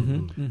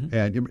 And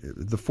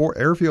the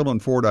airfield on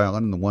Ford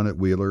Island and the one at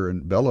Wheeler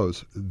and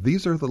Bellows,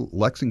 these are the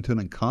Lexington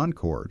and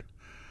Concord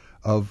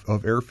of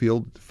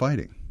airfield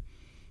fighting.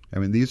 I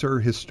mean, these are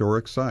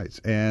historic sites.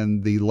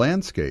 And the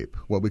landscape,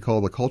 what we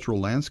call the cultural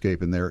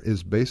landscape in there,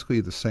 is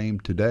basically the same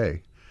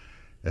today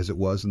as it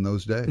was in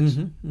those days.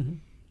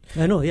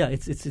 I know, yeah.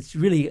 It's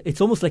really,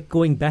 it's almost like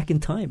going back in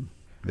time.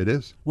 It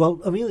is.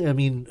 Well, Amelia, I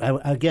mean,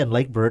 again,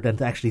 like Bert,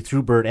 and actually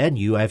through Bert and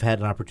you, I've had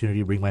an opportunity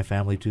to bring my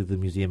family to the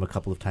museum a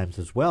couple of times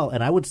as well.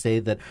 And I would say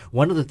that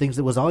one of the things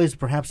that was always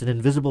perhaps an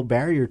invisible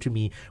barrier to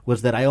me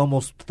was that I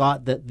almost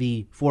thought that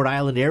the Ford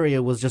Island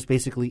area was just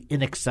basically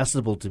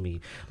inaccessible to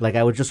me. Like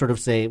I would just sort of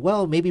say,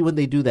 well, maybe when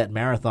they do that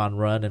marathon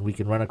run and we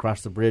can run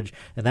across the bridge,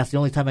 and that's the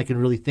only time I can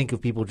really think of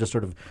people just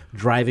sort of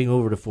driving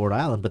over to Ford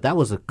Island. But that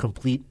was a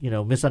complete,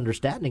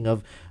 misunderstanding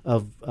of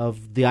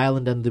the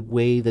island and the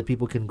way that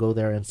people can go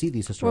there and see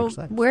these historic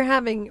sites. We're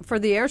having, for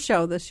the air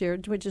show this year,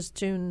 which is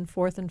June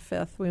 4th and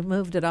 5th, we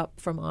moved it up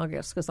from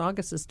August because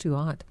August is too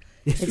hot.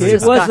 It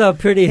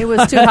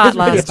was too hot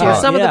last year.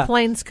 Some of yeah. the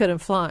planes couldn't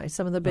fly,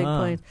 some of the big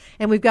planes.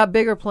 And we've got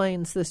bigger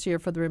planes this year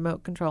for the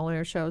remote control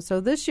air show. So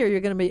this year you're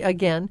going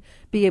to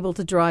be able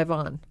to drive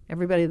on.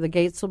 Everybody, the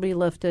gates will be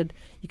lifted.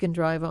 You can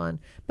drive on.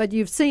 But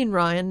you've seen,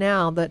 Ryan,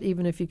 now that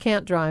even if you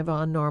can't drive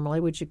on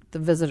normally, which the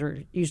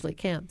visitor usually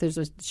can't, there's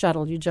a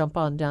shuttle you jump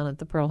on down at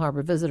the Pearl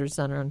Harbor Visitor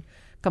Center and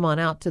come on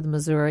out to the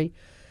Missouri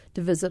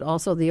to visit.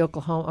 Also, the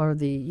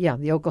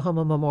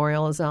Oklahoma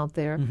Memorial is out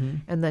there,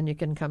 and then you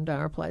can come to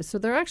our place. So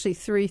there are actually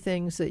 3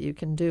 things that you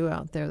can do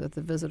out there that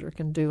the visitor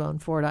can do on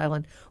Ford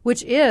Island,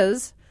 which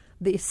is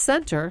the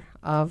center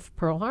of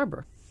Pearl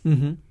Harbor.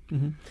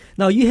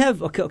 Now you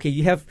have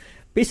you have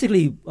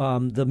basically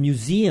the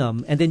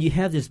museum, and then you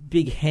have this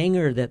big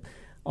hangar that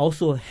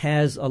also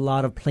has a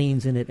lot of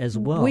planes in it as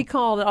well. We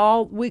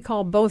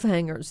call both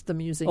hangars the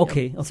museum.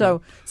 Okay.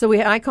 So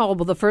I call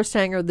the first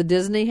hangar the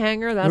Disney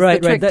hangar. That's the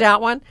tricked out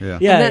one.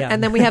 Yeah.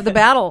 And then we have the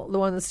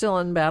one that's still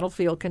in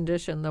battlefield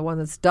condition, the one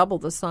that's double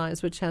the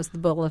size, which has the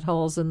bullet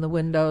holes in the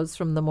windows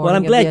from the morning. Well,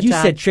 I'm glad of the you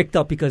attack. said tricked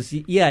out because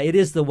it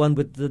is the one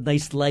with the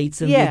nice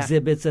lights and the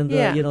exhibits and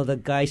the the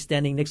guy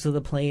standing next to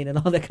the plane and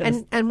all that kind of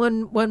stuff. And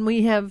when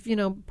we have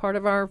part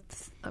of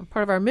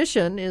our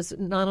mission is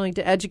not only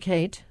to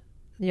educate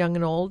young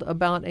and old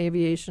about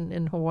aviation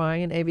in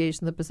Hawaii and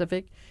aviation in the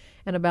Pacific,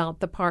 and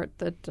about the part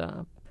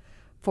that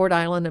Ford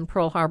Island and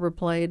Pearl Harbor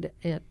played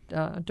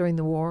during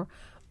the war,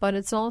 but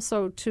it's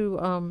also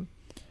to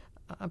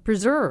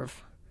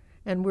preserve.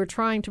 And we're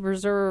trying to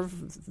preserve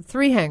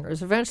 3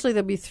 hangars. Eventually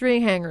there'll be 3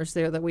 hangars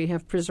there that we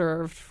have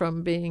preserved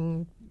from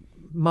being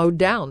mowed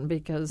down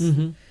because,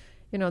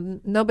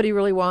 nobody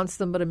really wants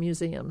them but a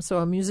museum. So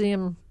a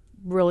museum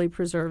really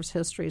preserves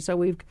history.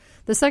 So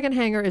the second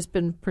hangar has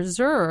been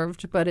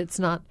preserved, but it's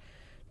not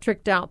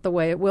tricked out the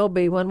way it will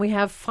be when we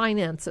have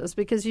finances,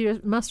 because you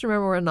must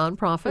remember we're a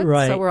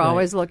nonprofit, so we're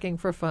always looking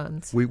for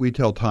funds. We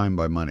tell time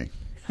by money.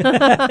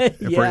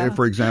 Yeah.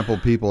 For example,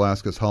 people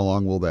ask us how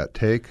long will that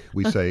take?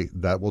 We say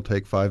that will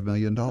take $5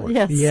 million.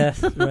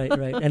 Yes, right.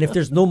 And if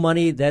there's no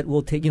money, that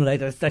will take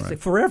that's like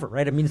forever,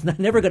 right? I mean, it's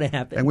never going to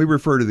happen. And we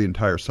refer to the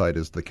entire site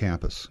as the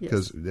campus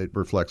because it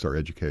reflects our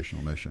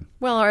educational mission.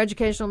 Well, our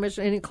educational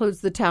mission, it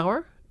includes the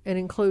tower. It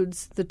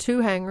includes the 2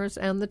 hangars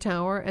and the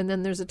tower, and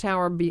then there's a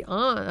tower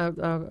beyond,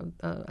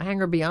 a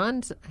hangar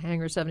beyond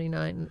Hangar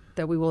 79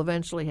 that we will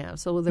eventually have.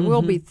 So there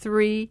will be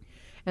 3.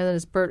 And then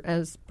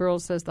as Burl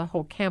says, the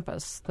whole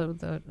campus. I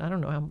don't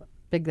know how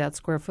big that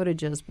square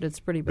footage is, but it's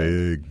pretty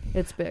big.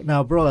 It's big.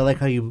 Now, Burl, I like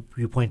how you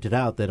pointed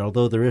out that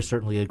although there is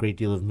certainly a great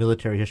deal of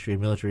military history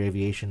and military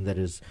aviation that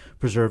is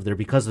preserved there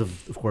because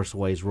of course,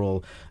 Hawaii's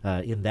role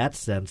in that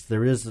sense,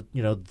 there is,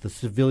 the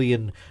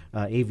civilian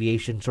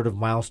aviation sort of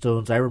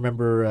milestones. I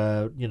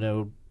remember,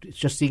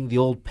 just seeing the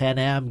old Pan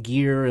Am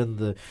gear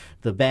and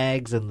the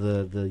bags and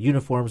the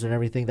uniforms and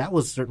everything. That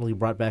was certainly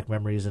brought back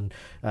memories, and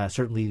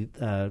certainly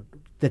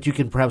that you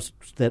can perhaps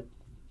that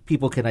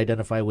people can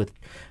identify with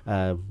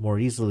more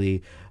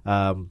easily.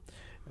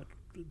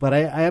 But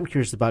I am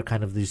curious about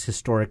kind of these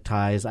historic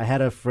ties. I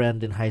had a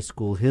friend in high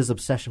school. His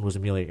obsession was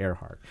Amelia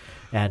Earhart,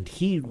 and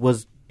he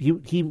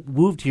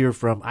moved here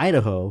from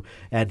Idaho,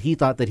 and he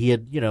thought that he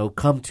had,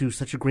 come to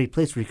such a great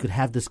place where he could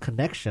have this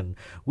connection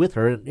with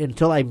her. And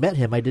until I met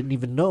him, I didn't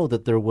even know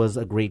that there was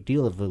a great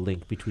deal of a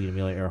link between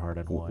Amelia Earhart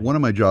and Hawaii. One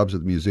of my jobs at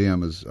the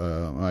museum is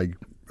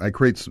I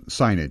create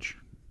signage.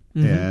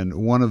 And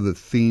one of the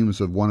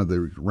themes of one of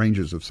the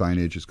ranges of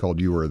signage is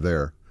called "You Are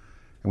There,"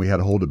 and we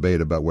had a whole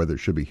debate about whether it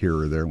should be here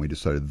or there, and we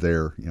decided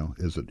there,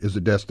 is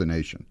a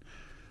destination.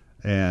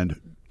 And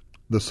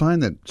the sign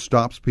that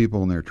stops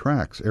people in their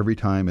tracks every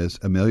time is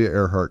 "Amelia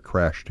Earhart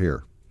crashed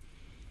here,"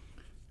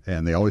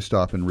 and they always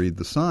stop and read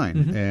the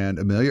sign. And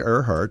Amelia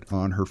Earhart,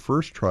 on her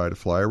first try to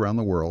fly around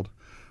the world,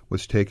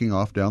 was taking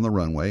off down the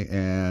runway,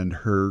 and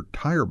her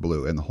tire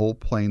blew, and the whole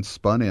plane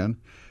spun in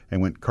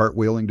and went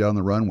cartwheeling down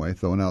the runway,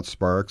 throwing out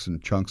sparks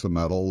and chunks of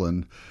metal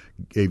and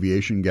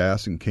aviation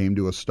gas, and came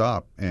to a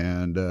stop.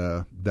 And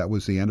that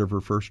was the end of her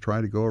first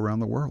try to go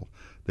around the world.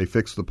 They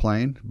fixed the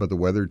plane, but the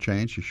weather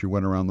changed. She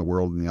went around the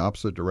world in the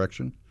opposite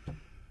direction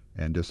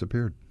and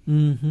disappeared.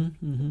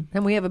 And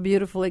we have a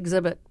beautiful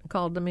exhibit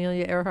called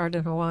Amelia Earhart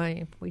in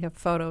Hawaii. We have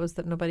photos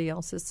that nobody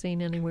else has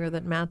seen anywhere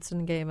that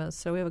Matson gave us.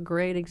 So we have a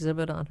great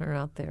exhibit on her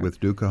out there.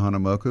 With Duka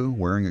Hanamoku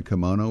wearing a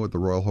kimono at the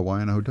Royal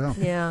Hawaiian Hotel.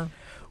 Yeah.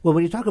 Well,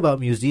 when you talk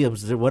about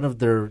museums, one of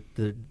the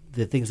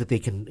the things that they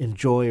can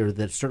enjoy or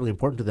that's certainly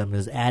important to them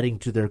is adding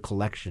to their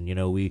collection.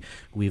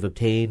 We've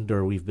obtained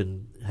or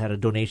had a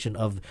donation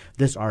of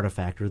this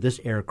artifact or this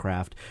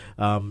aircraft,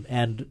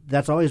 and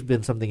that's always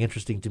been something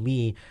interesting to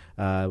me.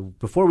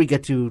 Before we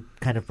get to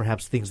kind of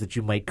perhaps things that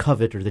you might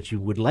covet or that you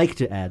would like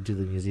to add to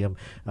the museum,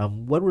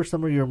 what were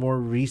some of your more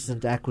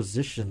recent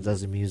acquisitions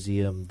as a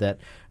museum that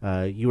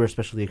you were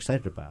especially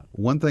excited about?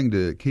 One thing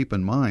to keep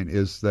in mind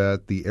is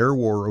that the air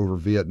war over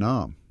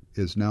Vietnam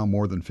is now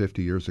more than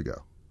 50 years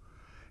ago.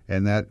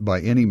 And that,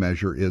 by any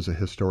measure, is a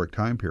historic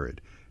time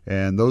period.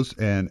 And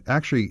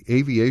actually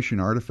aviation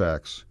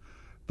artifacts,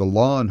 the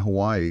law in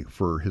Hawaii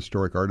for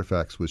historic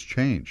artifacts was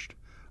changed.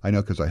 I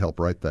know because I helped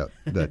write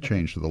that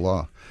change to the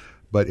law.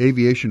 But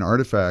aviation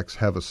artifacts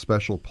have a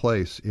special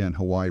place in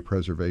Hawaii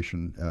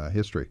preservation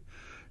history.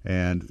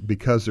 And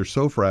because they're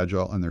so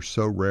fragile and they're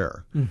so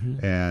rare,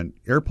 and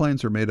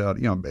airplanes are made out,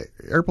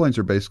 airplanes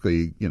are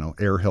basically,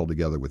 air held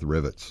together with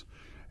rivets.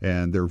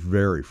 And they're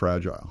very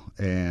fragile,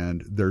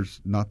 and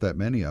there's not that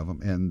many of them,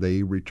 and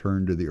they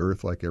return to the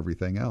earth like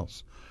everything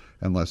else,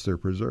 unless they're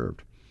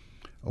preserved.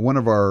 One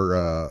of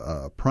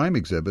our prime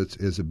exhibits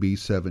is a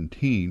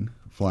B-17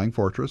 Flying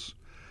Fortress,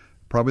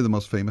 probably the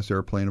most famous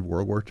airplane of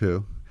World War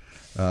II.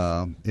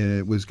 And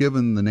it was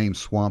given the name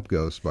Swamp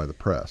Ghost by the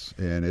press,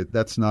 and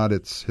that's not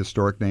its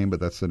historic name, but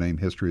that's the name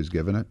history has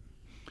given it.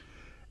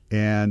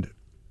 And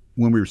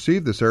when we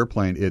received this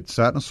airplane, it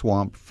sat in a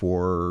swamp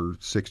for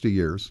 60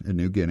 years in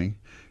New Guinea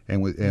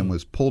and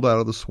was pulled out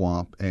of the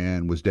swamp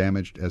and was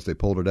damaged as they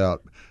pulled it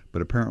out.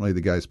 But apparently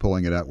the guys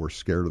pulling it out were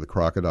scared of the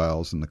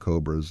crocodiles and the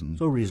cobras and,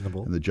 so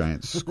reasonable. And the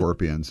giant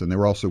scorpions. And they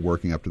were also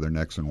working up to their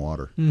necks in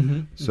water.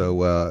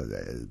 So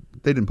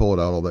they didn't pull it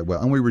out all that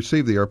well. And we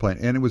received the airplane,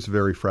 and it was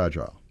very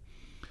fragile.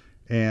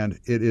 And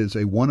it is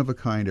a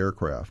one-of-a-kind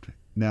aircraft.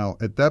 Now,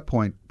 at that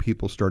point,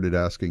 people started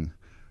asking,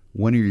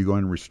 when are you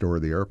going to restore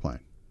the airplane?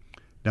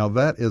 Now,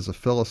 that is a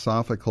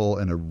philosophical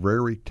and a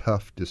very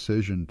tough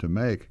decision to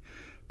make,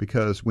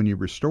 because when you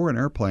restore an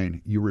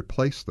airplane, you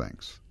replace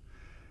things.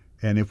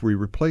 And if we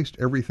replaced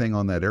everything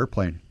on that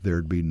airplane,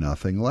 there'd be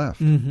nothing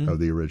left of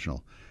the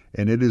original.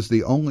 And it is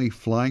the only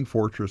flying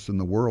fortress in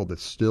the world that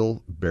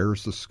still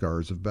bears the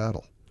scars of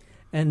battle.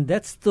 And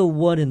that's the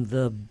one in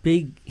the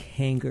big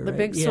hangar. The right?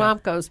 big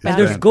swamp ghost. And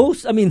there's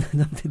ghosts. I mean,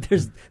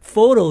 there's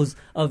photos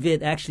of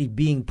it actually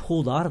being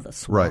pulled out of the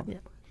swamp. Right.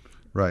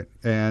 Right.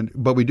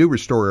 But we do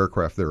restore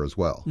aircraft there as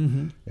well.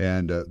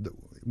 And the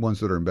ones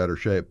that are in better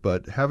shape.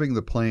 But having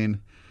the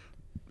plane,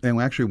 and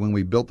actually when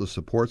we built the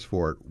supports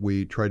for it,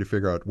 we tried to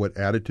figure out what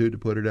attitude to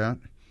put it at.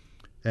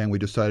 And we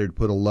decided to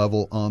put a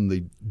level on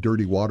the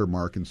dirty water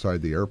mark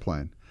inside the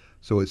airplane.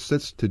 So it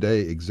sits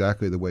today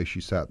exactly the way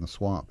she sat in the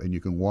swamp. And you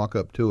can walk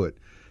up to it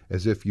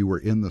as if you were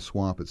in the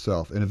swamp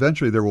itself. And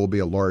eventually there will be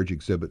a large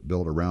exhibit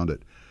built around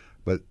it.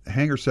 But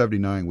Hangar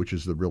 79, which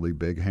is the really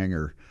big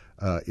hangar,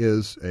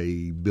 is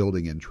a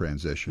building in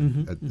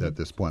transition at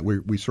this point.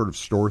 We sort of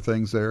store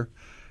things there,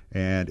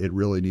 and it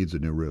really needs a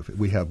new roof.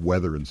 We have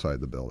weather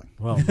inside the building.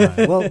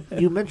 Well,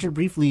 you mentioned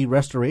briefly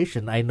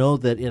restoration. I know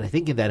that I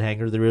think in that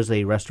hangar there is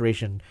a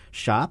restoration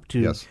shop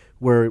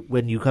where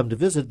when you come to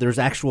visit, there's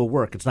actual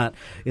work. It's not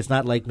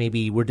like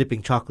maybe we're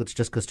dipping chocolates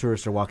just because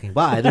tourists are walking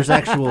by. There's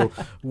actual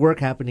work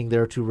happening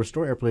there to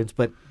restore airplanes.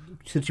 But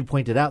since you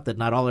pointed out that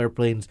not all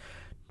airplanes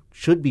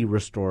should be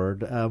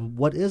restored,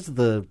 what is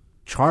the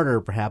charter,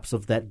 perhaps,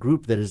 of that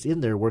group that is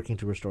in there working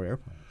to restore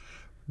airplanes?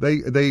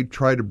 They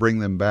try to bring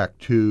them back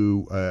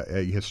to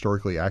a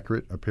historically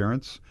accurate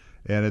appearance,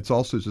 and it's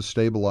also to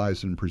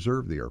stabilize and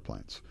preserve the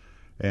airplanes.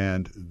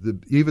 And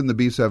even the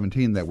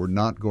B-17 that we're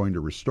not going to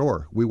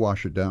restore, we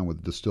wash it down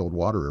with distilled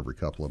water every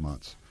couple of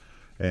months,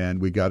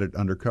 and we got it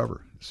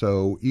undercover.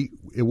 So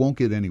it won't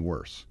get any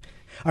worse.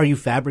 Are you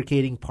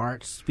fabricating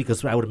parts?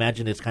 Because I would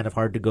imagine it's kind of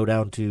hard to go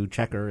down to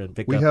Checker and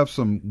pick up. We have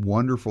some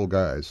wonderful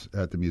guys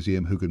at the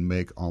museum who can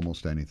make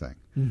almost anything.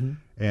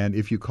 And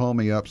if you call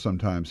me up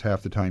sometimes,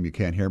 half the time you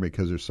can't hear me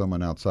because there's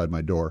someone outside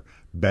my door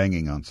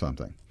banging on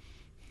something.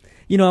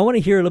 I want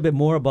to hear a little bit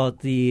more about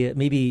the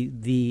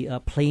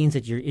planes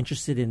that you're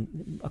interested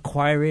in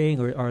acquiring,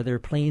 or are there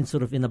planes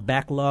sort of in the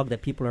backlog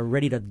that people are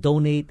ready to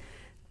donate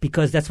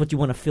because that's what you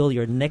want to fill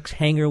your next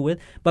hangar with?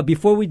 But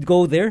before we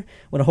go there, I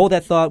want to hold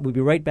that thought. We'll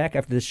be right back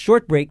after this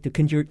short break to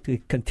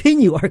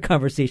continue our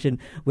conversation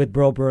with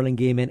Beryl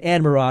Burlingame and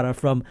Ann Murata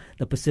from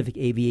the Pacific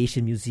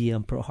Aviation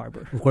Museum, Pearl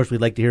Harbor. Of course,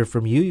 we'd like to hear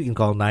from you. You can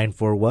call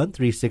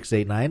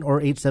 941-3689 or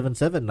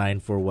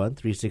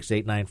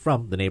 877-941-3689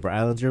 from the neighbor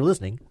islands. You're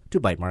listening to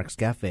Bytemarks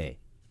Cafe.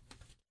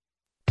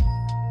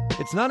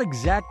 It's not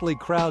exactly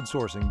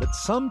crowdsourcing, but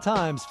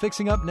sometimes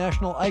fixing up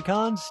national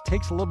icons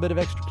takes a little bit of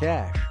extra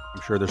cash.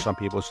 I'm sure there's some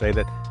people who say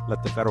that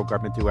let the federal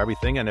government do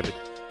everything, and if the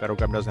federal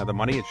government doesn't have the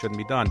money, it shouldn't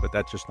be done, but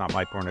that's just not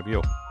my point of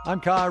view. I'm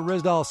Kai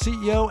Risdal,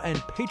 CEO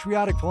and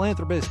patriotic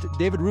philanthropist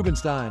David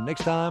Rubenstein,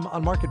 next time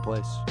on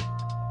Marketplace.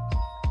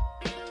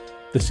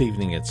 This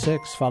evening at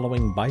 6,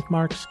 following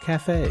Bytemarks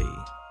Cafe.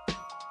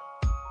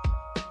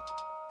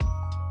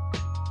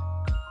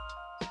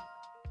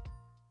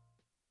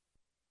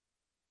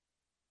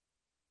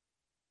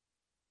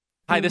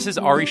 Hi, this is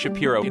Ari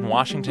Shapiro in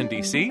Washington,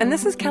 D.C. And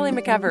this is Kelly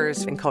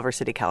McEvers in Culver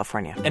City,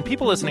 California. And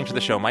people listening to the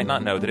show might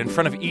not know that in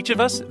front of each of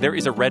us, there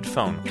is a red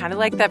phone. Kind of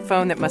like that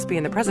phone that must be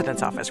in the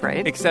president's office,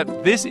 right?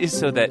 Except this is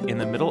so that in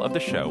the middle of the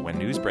show, when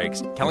news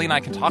breaks, Kelly and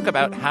I can talk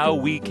about how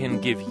we can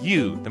give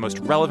you the most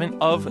relevant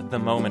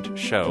of-the-moment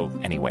show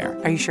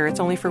anywhere. Are you sure it's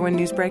only for when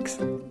news breaks?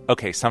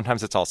 Okay,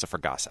 sometimes it's also for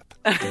gossip.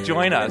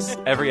 Join us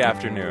every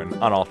afternoon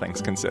on All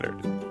Things Considered.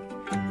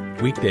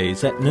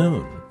 Weekdays at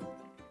noon.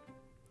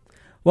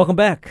 Welcome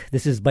back.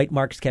 This is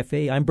Bytemarks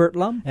Cafe. I'm Bert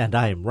Lum. And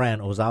I'm Ran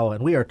Ozawa.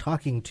 And we are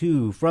talking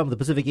to, from the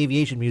Pacific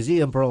Aviation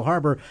Museum, Pearl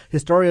Harbor,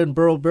 historian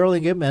Burl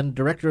Burlingame and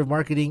Director of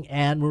Marketing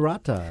Ann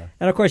Murata.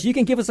 And, of course, you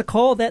can give us a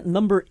call. That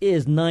number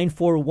is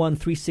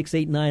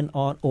 941-3689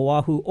 on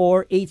Oahu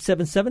or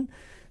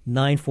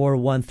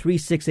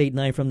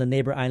 877-941-3689 from the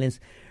neighbor islands.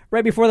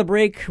 Right before the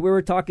break, we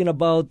were talking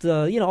about,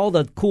 all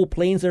the cool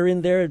planes that are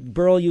in there.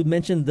 Burl, you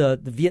mentioned the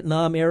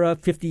Vietnam era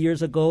 50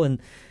 years ago, and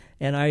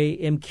I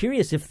am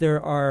curious if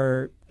there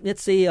are,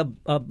 let's say, a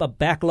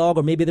backlog,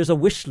 or maybe there's a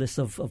wish list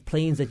of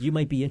planes that you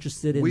might be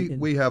interested in.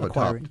 We have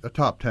acquiring. a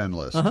top 10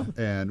 list,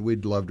 and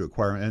we'd love to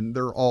acquire. And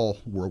they're all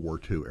World War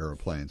II era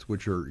planes,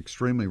 which are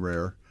extremely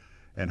rare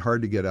and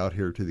hard to get out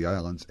here to the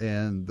islands.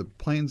 And the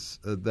planes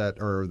that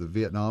are the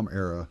Vietnam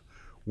era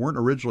weren't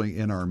originally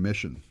in our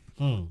mission,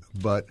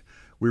 but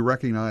we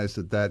recognize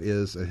that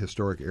is a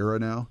historic era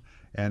now.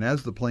 And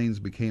as the planes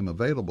became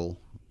available,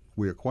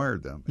 we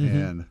acquired them.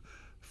 And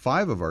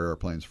 5 of our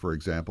airplanes, for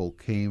example,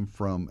 came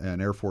from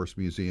an Air Force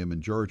museum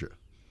in Georgia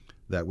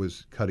that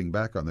was cutting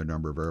back on their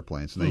number of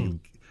airplanes. And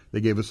they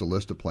gave us a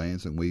list of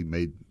planes, and we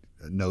made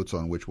notes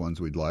on which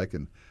ones we'd like,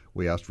 and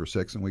we asked for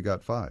 6, and we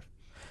got 5.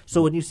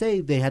 So when you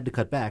say they had to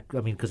cut back,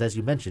 I mean, because as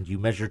you mentioned, you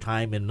measure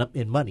time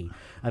in money.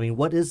 I mean,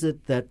 what is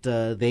it that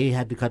they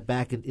had to cut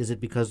back? And is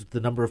it because the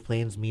number of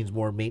planes means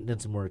more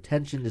maintenance and more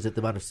attention? Is it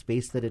the amount of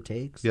space that it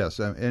takes? Yes,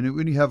 and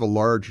when you have a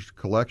large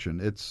collection,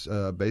 it's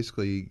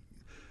basically...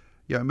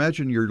 Yeah,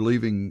 imagine you're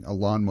leaving a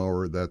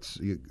lawnmower that's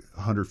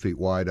 100 feet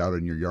wide out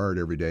in your yard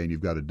every day, and you've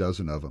got a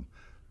dozen of them.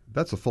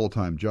 That's a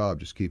full-time job,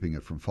 just keeping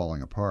it from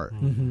falling apart.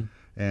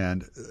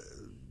 And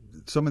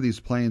some of these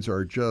planes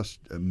are just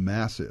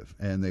massive,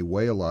 and they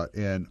weigh a lot,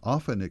 and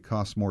often it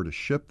costs more to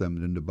ship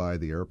them than to buy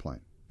the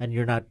airplane. And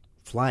you're not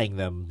flying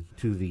them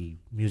to the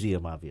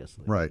museum,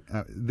 obviously. Right.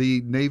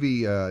 The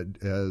Navy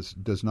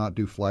does not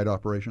do flight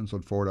operations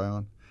on Ford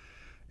Island,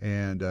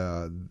 and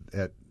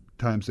at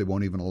times they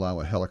won't even allow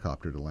a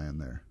helicopter to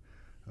land there.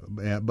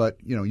 But,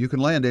 you can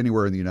land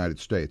anywhere in the United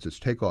States. It's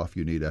takeoff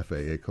you need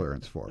FAA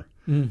clearance for.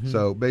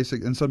 So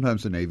and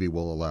sometimes the Navy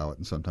will allow it,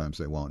 and sometimes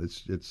they won't.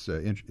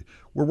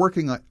 We're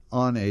working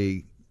on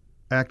a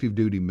active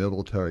duty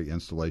military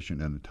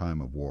installation in a time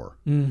of war,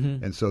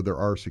 and so there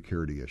are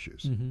security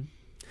issues.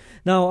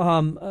 Now,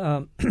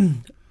 I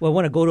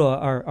want to go to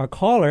our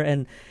caller,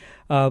 and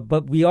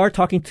but we are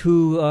talking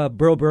to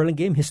Burl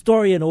Burlingame,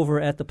 historian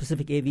over at the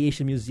Pacific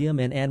Aviation Museum,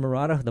 and Ann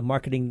Murata, the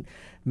marketing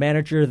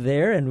manager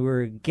there, and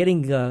we're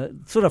getting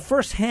sort of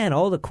firsthand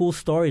all the cool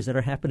stories that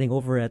are happening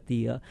over at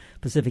the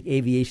Pacific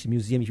Aviation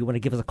Museum. If you want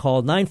to give us a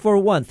call,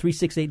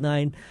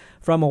 941-3689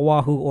 from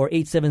Oahu or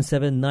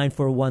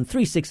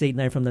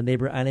 877-941-3689 from the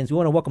neighbor islands. We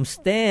want to welcome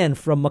Stan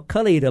from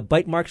McCully to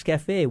Bytemarks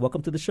Cafe.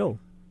 Welcome to the show.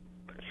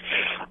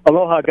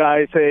 Aloha,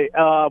 guys. Hey,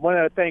 I want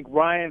to thank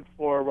Ryan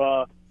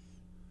for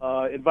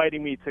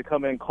inviting me to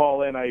come and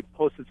call in. I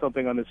posted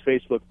something on his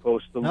Facebook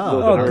post a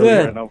little bit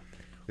earlier. Good.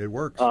 It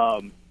works.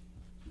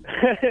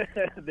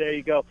 There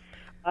you go.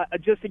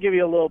 Just to give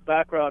you a little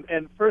background,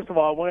 and first of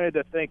all, I wanted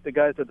to thank the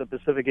guys at the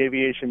Pacific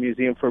Aviation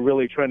Museum for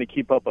really trying to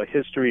keep up a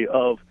history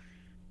of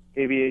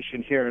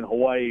aviation here in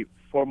Hawaii.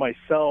 For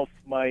myself,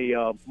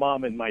 my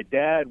mom and my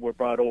dad were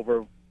brought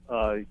over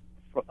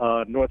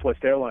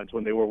Northwest Airlines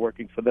when they were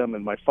working for them,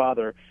 and my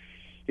father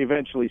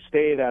eventually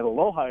stayed at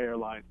Aloha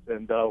Airlines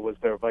and was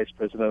their vice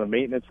president of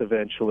maintenance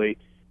eventually.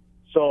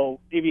 So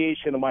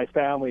aviation in my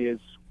family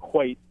is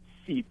quite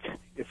steeped,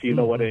 if you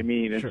know what I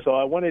mean. And so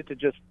I wanted to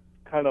just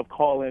kind of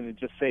call in and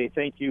just say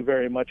thank you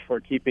very much for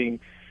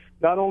keeping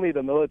not only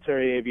the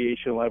military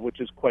aviation alive,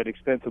 which is quite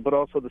expensive, but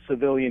also the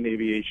civilian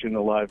aviation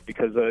alive,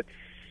 because,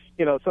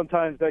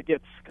 sometimes that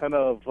gets kind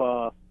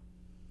of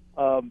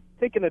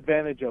taken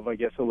advantage of, I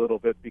guess, a little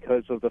bit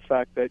because of the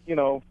fact that,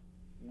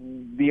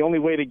 the only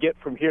way to get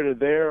from here to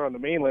there on the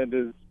mainland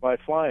is by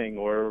flying,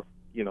 or,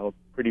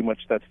 pretty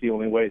much that's the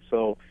only way.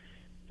 So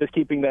just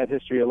keeping that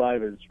history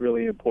alive is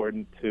really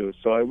important, too.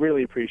 So I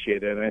really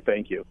appreciate it, and I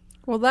thank you.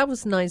 Well, that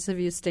was nice of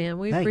you, Stan.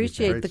 We Thank you.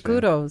 appreciate the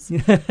kudos.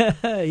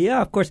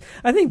 Yeah, of course.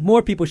 I think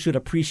more people should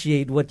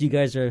appreciate what you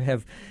guys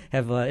have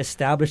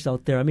established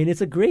out there. I mean,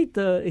 it's a great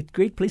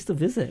place to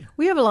visit.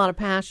 We have a lot of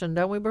passion,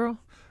 don't we, Burl?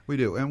 We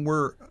do, and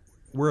we're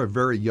a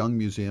very young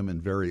museum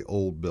in very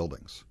old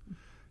buildings.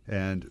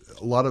 And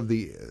a lot of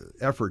the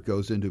effort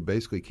goes into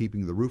basically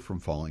keeping the roof from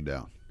falling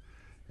down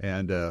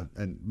and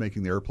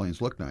making the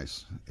airplanes look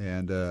nice.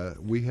 And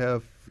we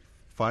have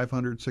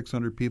 500,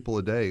 600 people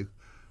a day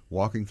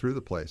walking through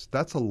the place.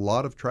 That's a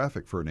lot of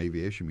traffic for an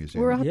aviation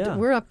museum.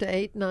 We're up to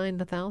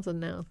 8,000-9,000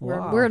 now.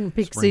 Wow. We're in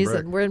peak Spring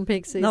season. break. We're in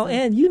peak season. Now,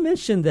 Anne, you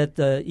mentioned that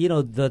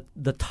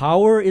the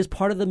tower is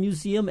part of the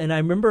museum, and I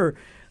remember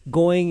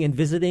going and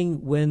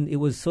visiting when it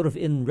was sort of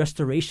in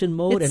restoration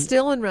mode. It's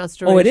still in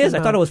restoration. Oh, it is?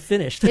 mode. I thought it was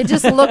finished. It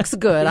just looks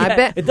good.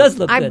 Yeah, it does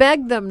look good. I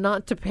begged them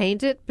not to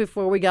paint it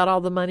before we got all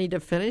the money to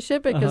finish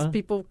it because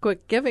people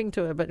quit giving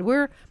to it. But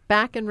we're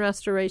back in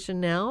restoration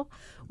now.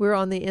 We're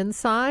on the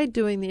inside,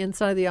 doing the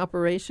inside of the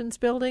operations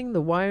building,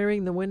 the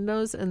wiring, the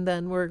windows, and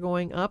then we're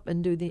going up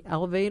and do the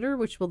elevator,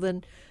 which will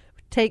then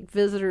take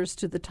visitors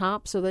to the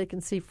top so they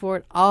can see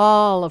forward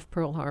all of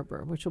Pearl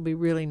Harbor, which will be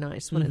really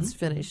nice when it's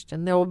finished.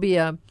 And there will be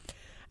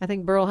I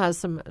think Burl has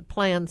some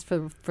plans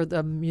for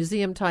the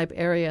museum-type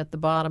area at the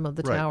bottom of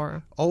the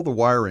tower. All the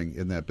wiring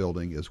in that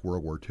building is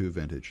World War II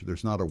vintage.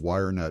 There's not a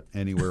wire nut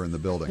anywhere in the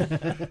building.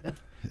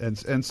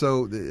 And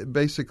so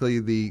basically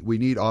we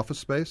need office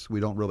space. We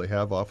don't really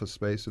have office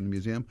space in the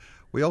museum.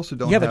 We also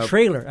don't have... You have a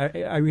trailer,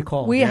 I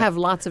recall. We have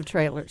lots of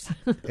trailers.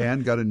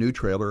 Anne got a new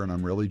trailer, and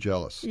I'm really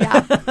jealous.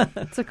 Yeah,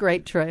 it's a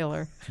great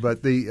trailer.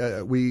 But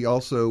we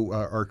also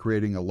are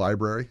creating a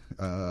library,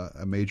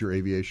 a major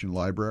aviation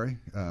library.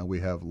 We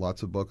have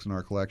lots of books in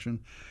our collection.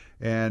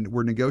 And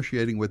we're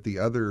negotiating with the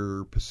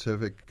other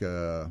Pacific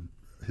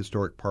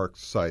historic park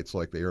sites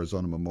like the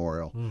Arizona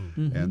Memorial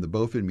and the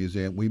Bowfin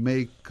Museum. We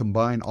may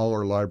combine all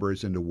our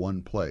libraries into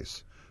one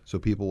place so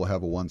people will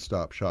have a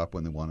one-stop shop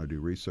when they want to do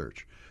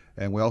research.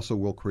 And we also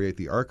will create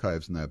the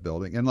archives in that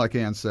building. And like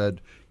Ann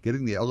said,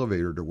 getting the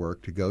elevator to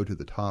work to go to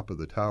the top of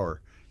the tower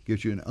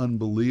gives you an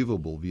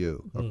unbelievable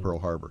view of Pearl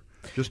Harbor.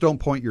 Just don't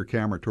point your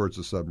camera towards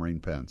the submarine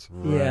pens.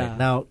 Right.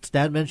 Now,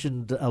 Stan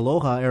mentioned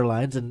Aloha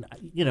Airlines, and,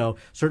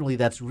 certainly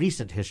that's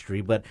recent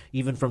history, but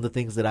even from the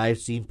things that I've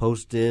seen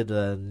posted,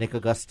 Nick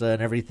Augusta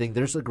and everything,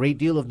 there's a great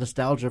deal of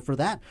nostalgia for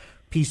that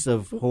piece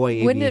of Hawaii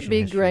aviation Wouldn't it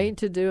be history. great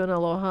to do an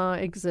Aloha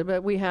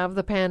exhibit? We have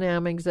the Pan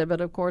Am exhibit,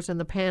 of course, and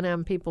the Pan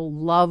Am people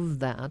love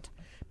that.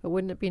 But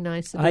wouldn't it be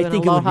nice to do an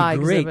Aloha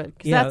exhibit?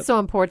 Because that's so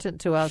important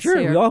to us Sure,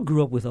 here. we all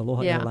grew up with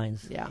Aloha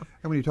Airlines. Yeah.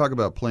 And when you talk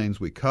about planes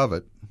we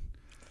covet,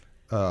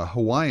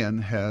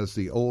 Hawaiian has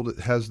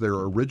their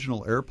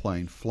original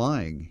airplane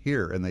flying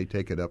here, and they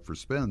take it up for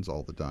spins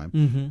all the time.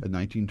 A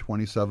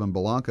 1927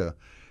 Belanca.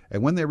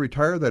 And when they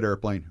retire that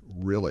airplane,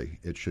 really,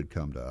 it should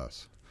come to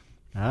us.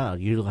 I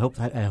hope.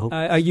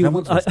 Are you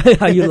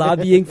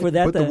lobbying for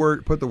that?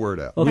 Put the word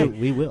out. Okay.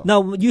 We will.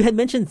 Now, you had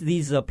mentioned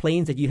these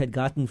planes that you had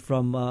gotten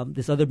from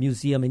this other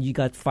museum, and you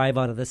got 5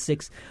 out of the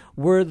 6.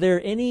 Were there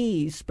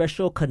any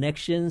special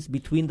connections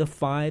between the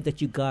 5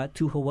 that you got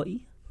to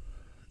Hawaii?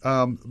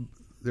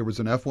 There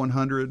was an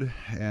F-100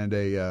 and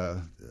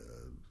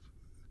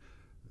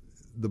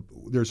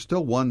there's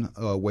still one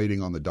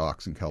waiting on the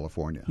docks in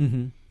California.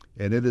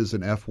 And it is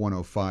an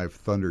F-105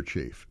 Thunder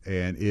Chief,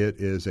 and it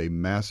is a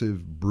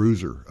massive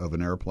bruiser of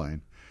an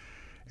airplane.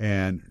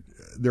 And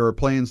there are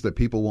planes that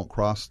people won't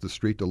cross the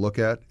street to look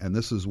at, and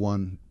this is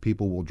one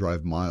people will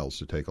drive miles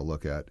to take a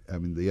look at. I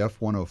mean, the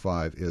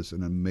F-105 is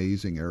an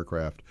amazing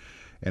aircraft,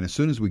 and as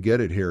soon as we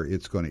get it here,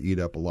 it's going to eat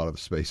up a lot of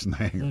the space in the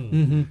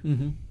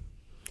hangar.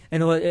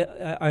 And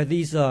are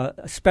these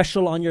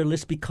special on your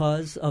list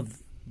because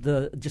of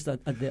the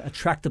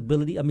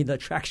attractability? I mean, the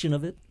attraction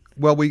of it.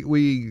 Well,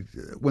 we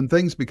when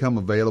things become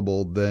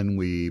available, then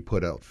we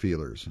put out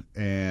feelers,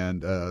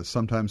 and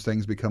sometimes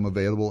things become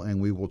available,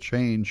 and we will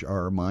change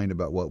our mind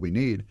about what we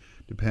need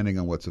depending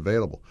on what's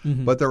available.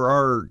 But there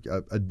are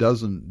a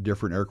dozen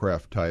different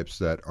aircraft types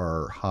that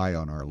are high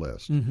on our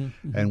list,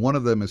 and one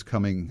of them is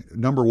coming.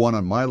 Number 1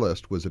 on my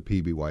list was a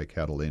PBY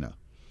Catalina.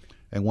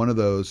 And one of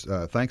those,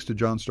 thanks to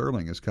John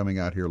Sterling, is coming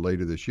out here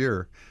later this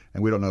year.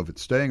 And we don't know if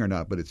it's staying or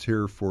not, but it's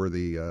here for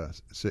the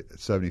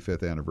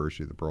 75th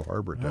anniversary of the Pearl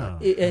Harbor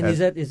attack. And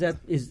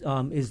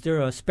is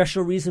there a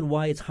special reason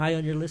why it's high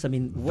on your list? I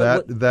mean,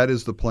 that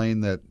is the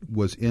plane that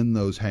was in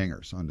those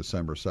hangars on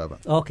December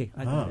 7th. Okay,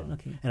 I got it.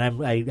 Okay.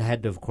 And I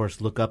had to, of course,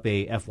 look up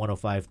a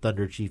F-105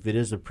 Thunder Chief. It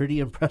is a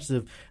pretty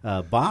impressive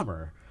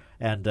bomber,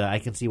 and I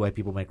can see why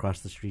people might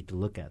cross the street to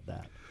look at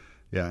that.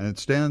 Yeah, and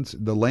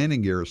the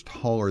landing gear is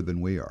taller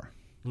than we are.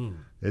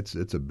 It's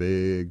a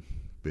big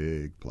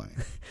plane.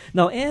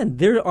 Now, Anne,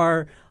 there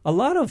are a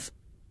lot of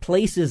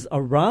places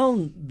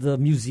around the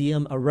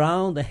museum,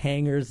 around the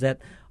hangars that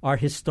are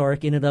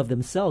historic in and of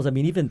themselves. I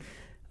mean, even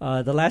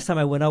the last time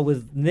I went out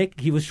with Nick,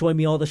 he was showing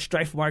me all the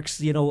strife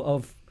marks,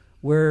 of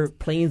where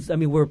planes,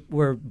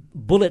 where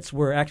bullets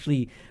were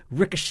actually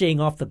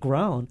ricocheting off the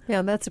ground.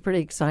 Yeah, that's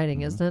pretty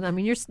exciting, isn't it? I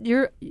mean,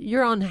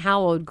 you're on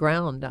hallowed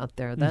ground out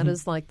there. That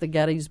is like the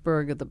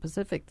Gettysburg of the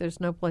Pacific. There's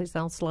no place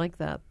else like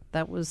that.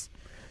 That was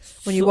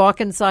when you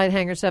walk inside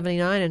Hangar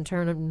 79 and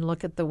turn and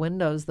look at the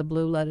windows, the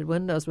blue leaded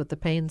windows with the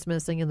panes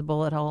missing and the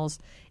bullet holes.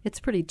 It's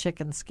pretty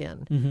chicken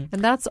skin,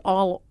 and that's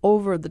all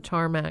over the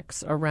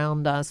tarmacs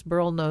around us.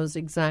 Burl knows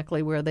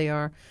exactly where they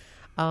are.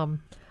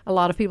 A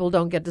lot of people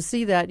don't get to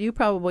see that. You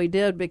probably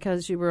did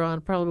because you were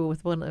on probably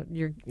with one of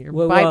your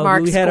Well, bite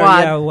mark we had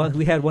squad.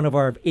 we had one of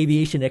our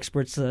aviation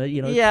experts,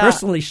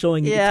 personally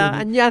showing it to me.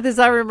 And as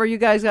I remember, you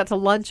guys got to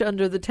lunch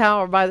under the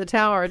tower, by the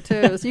tower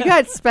too. So you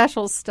got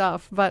special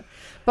stuff, but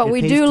we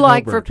do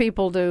like for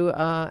people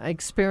to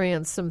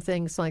experience some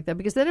things like that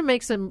because then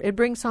it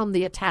brings home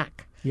the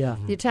attack. Yeah,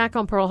 the attack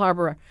on Pearl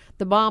Harbor.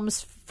 The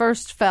bombs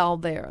first fell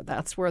there.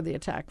 That's where the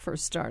attack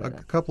first started.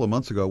 A couple of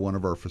months ago, one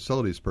of our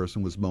facilities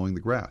person was mowing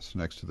the grass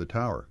next to the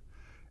tower,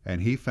 and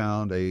he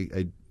found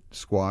a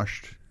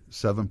squashed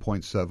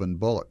 7.7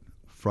 bullet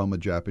from a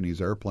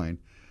Japanese airplane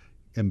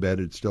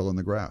embedded still in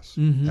the grass.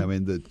 Mm-hmm. I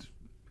mean, the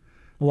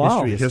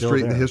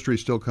history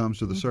still comes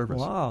to the surface.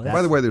 Wow,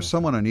 by the way, there's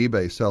someone on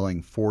eBay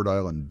selling Ford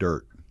Island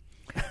dirt.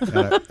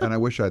 And I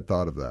wish I'd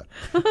thought of that.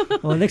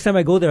 Well, next time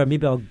I go there,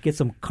 maybe I'll get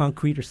some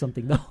concrete or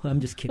something. No, I'm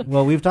just kidding.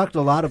 Well, we've talked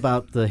a lot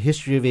about the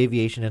history of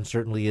aviation, and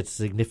certainly it's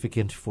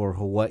significant for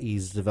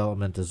Hawaii's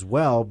development as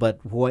well.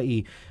 But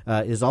Hawaii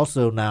is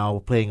also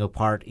now playing a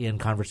part in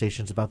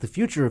conversations about the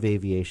future of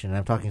aviation. And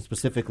I'm talking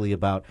specifically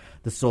about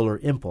the Solar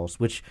Impulse,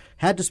 which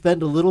had to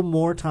spend a little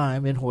more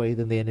time in Hawaii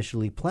than they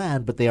initially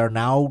planned. But they are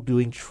now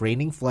doing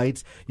training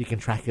flights. You can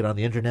track it on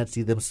the internet,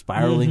 see them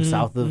spiraling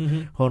south of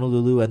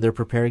Honolulu, and they're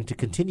preparing to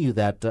continue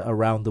that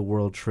around the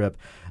world trip.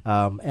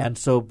 And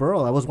so,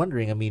 Burl, I was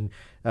wondering, I mean,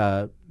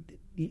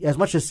 as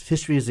much as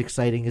history is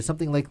exciting, is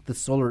something like the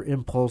Solar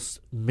Impulse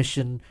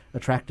mission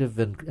attractive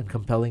and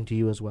compelling to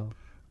you as well?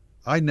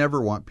 I never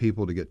want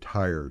people to get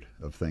tired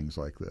of things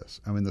like this.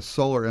 I mean, the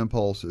Solar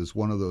Impulse is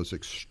one of those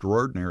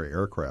extraordinary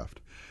aircraft.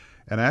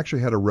 And I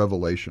actually had a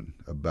revelation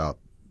about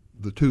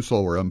the two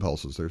Solar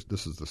Impulses.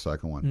 This is the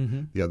second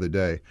one the other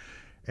day.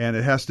 And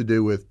it has to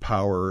do with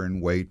power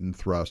and weight and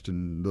thrust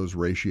and those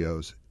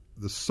ratios.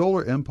 The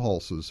Solar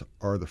Impulses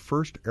are the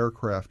first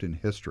aircraft in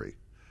history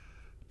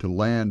to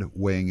land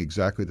weighing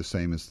exactly the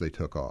same as they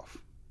took off.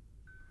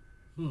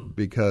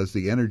 Because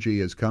the energy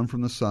has come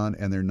from the sun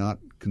and they're not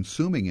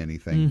consuming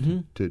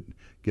anything to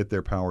get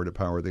their power to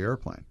power the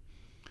airplane.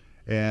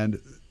 And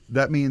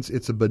that means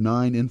it's a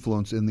benign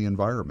influence in the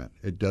environment.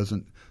 It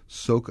doesn't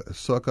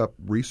suck up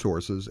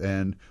resources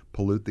and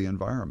pollute the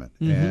environment.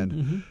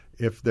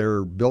 If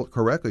they're built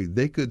correctly,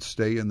 they could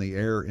stay in the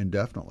air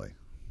indefinitely.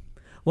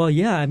 Well,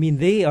 yeah, I mean,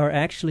 they are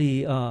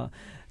actually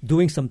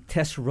doing some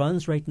test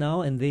runs right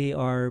now, and they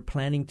are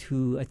planning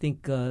to, I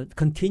think,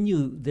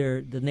 continue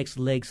the next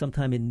leg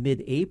sometime in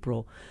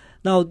mid-April.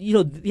 Now,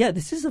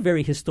 this is a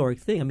very historic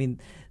thing. I mean,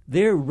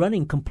 they're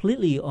running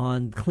completely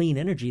on clean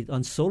energy,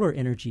 on solar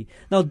energy.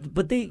 Now,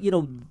 but they,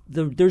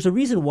 there's a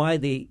reason why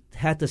they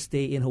had to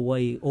stay in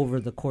Hawaii over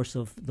the course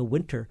of the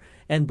winter.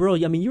 And,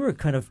 Burl, I mean, you were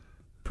kind of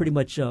pretty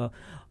much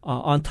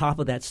on top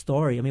of that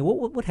story. I mean,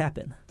 what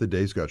happened? The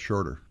days got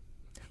shorter.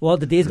 Well,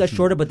 the days got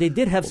shorter, but they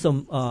did have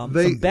some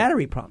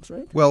battery problems,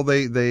 right? Well,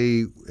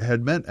 they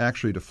had meant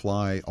actually to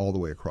fly all the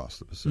way across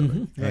the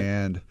Pacific. Right.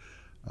 And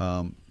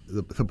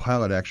the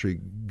pilot actually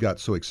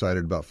got so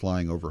excited about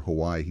flying over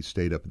Hawaii, he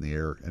stayed up in the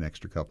air an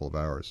extra couple of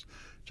hours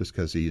just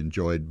because he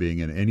enjoyed being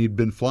in it. And he'd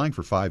been flying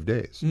for 5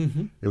 days.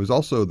 It was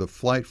also the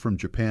flight from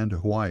Japan to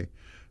Hawaii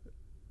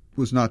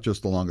was not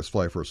just the longest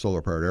flight for a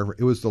solar-powered aircraft.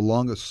 It was the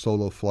longest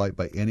solo flight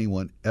by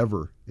anyone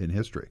ever in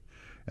history.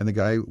 And the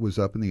guy was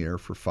up in the air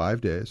for 5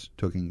 days,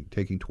 taking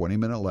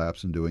 20-minute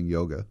laps and doing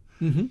yoga,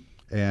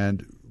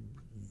 and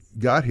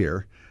got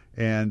here.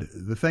 And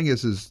the thing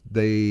is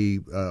they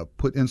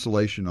put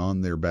insulation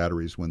on their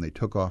batteries when they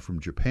took off from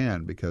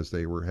Japan because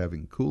they were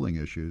having cooling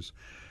issues.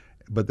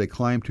 But they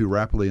climbed too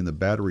rapidly and the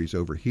batteries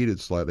overheated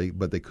slightly,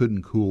 but they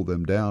couldn't cool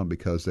them down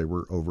because they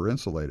were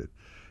over-insulated.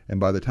 And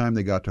by the time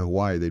they got to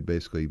Hawaii, they'd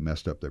basically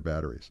messed up their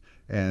batteries.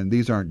 And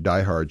these aren't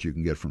diehards you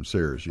can get from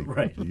Sears. You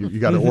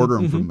got to order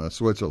them from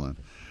Switzerland.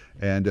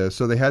 And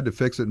so they had to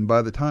fix it. And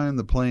by the time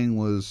the plane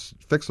was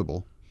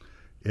fixable,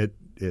 it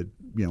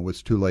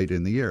was too late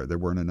in the year. There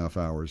weren't enough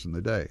hours in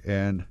the day.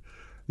 And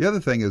the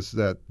other thing is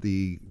that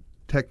the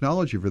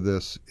technology for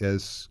this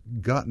has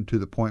gotten to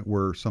the point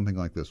where something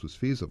like this was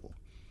feasible.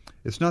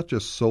 It's not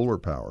just solar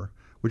power,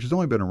 which has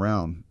only been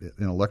around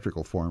in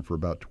electrical form for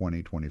about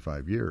 20,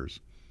 25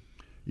 years.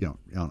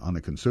 On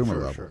a consumer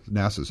level. Sure.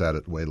 NASA's had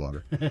it way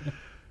longer.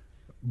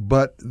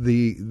 But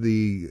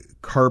the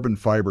carbon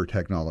fiber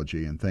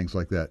technology and things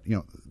like that,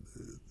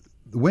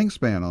 the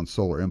wingspan on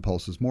Solar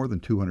Impulse is more than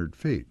 200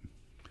 feet.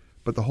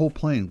 But the whole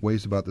plane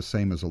weighs about the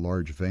same as a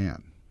large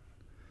van.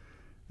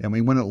 I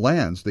mean, when it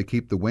lands, they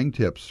keep the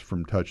wingtips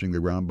from touching the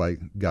ground by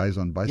guys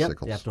on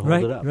bicycles. Yep, you have to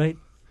hold it up. Right.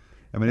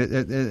 I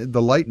mean,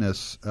 the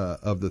lightness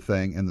of the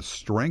thing and the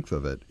strength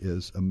of it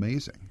is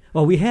amazing.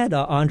 Well, we had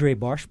Andre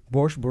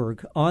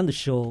Borschberg on the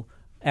show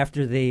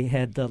after they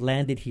had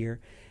landed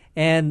here.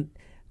 And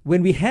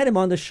when we had him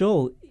on the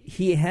show,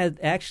 he had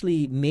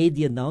actually made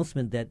the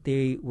announcement that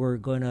they were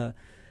going to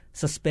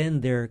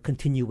suspend their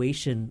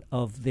continuation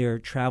of their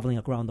traveling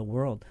around the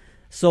world.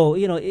 So,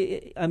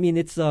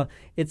 it's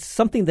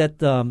something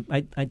that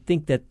I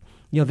think that,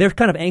 they're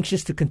kind of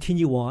anxious to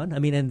continue on. I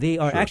mean, and they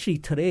are actually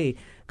today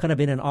kind of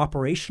in an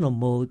operational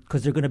mode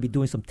because they're going to be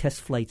doing some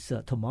test flights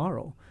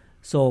tomorrow.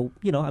 So,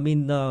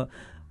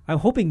 I'm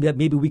hoping that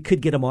maybe we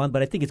could get them on,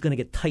 but I think it's going to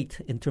get tight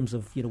in terms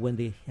of when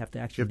they have to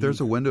actually. If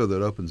there's a window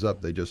that opens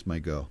up, they just may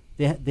go.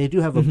 They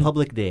do have a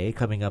public day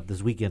coming up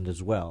this weekend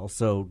as well,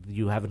 so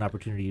you have an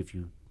opportunity if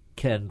you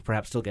can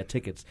perhaps still get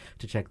tickets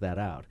to check that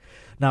out.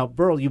 Now,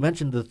 Burl, you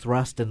mentioned the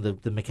thrust and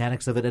the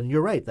mechanics of it, and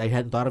you're right. I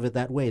hadn't thought of it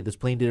that way. This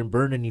plane didn't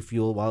burn any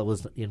fuel while it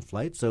was in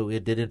flight, so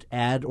it didn't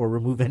add or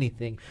remove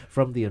anything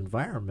from the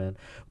environment.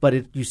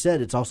 But you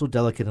said it's also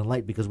delicate and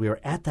light because we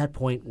are at that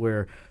point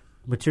where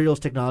materials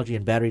technology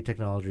and battery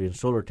technology and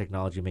solar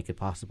technology make it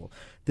possible.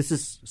 This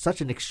is such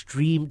an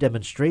extreme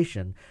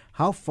demonstration.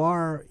 How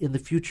far in the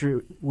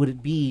future would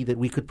it be that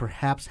we could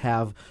perhaps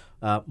have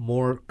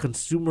more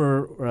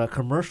consumer,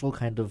 commercial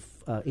kind of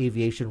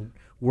aviation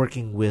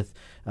working with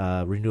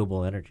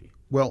renewable energy?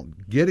 Well,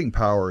 getting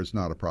power is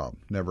not a problem.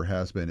 Never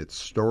has been. It's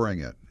storing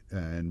it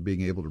and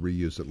being able to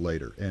reuse it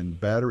later. And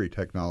battery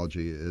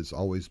technology has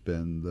always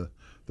been the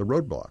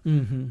roadblock.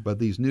 Mm-hmm. But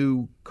these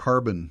new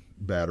carbon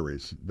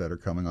batteries that are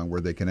coming on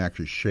where they can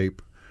actually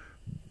shape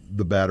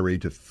the battery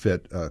to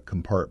fit a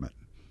compartment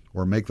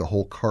or make the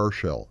whole car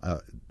shell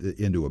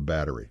into a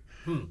battery.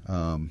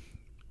 And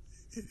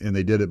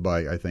they did it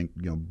by, I think,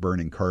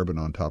 burning carbon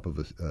on top of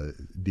a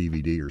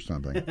DVD or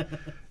something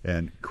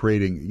and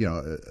creating,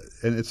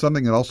 and it's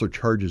something that also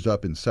charges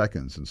up in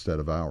seconds instead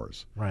of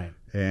hours. Right.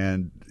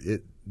 And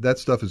that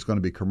stuff is going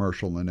to be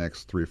commercial in the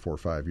next 3, 4,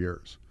 5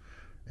 years.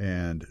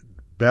 And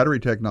battery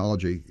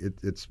technology,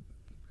 it's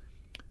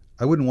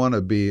I wouldn't want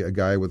to be a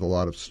guy with a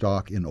lot of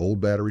stock in old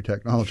battery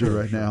technology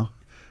right now,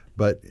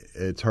 but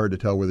it's hard to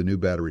tell where the new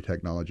battery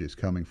technology is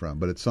coming from.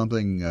 But it's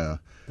something that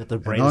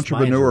an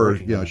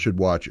entrepreneur should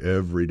watch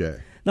every day.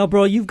 Now,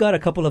 bro, you've got a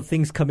couple of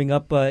things coming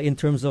up in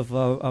terms of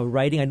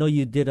writing. I know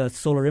you did a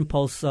Solar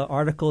Impulse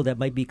article that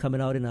might be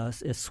coming out in a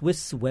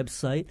Swiss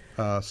website.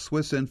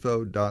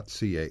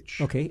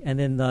 Swissinfo.ch. Okay, and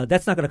then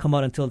that's not going to come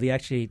out until they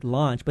actually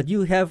launch. But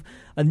you have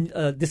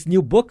this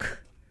new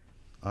book,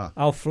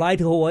 I'll Fly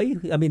to Hawaii.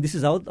 I mean, this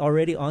is out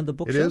already on the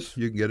bookshelf? It is.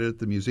 You can get it at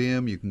the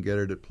museum. You can get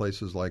it at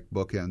places like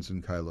Bookends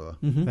in Kailua.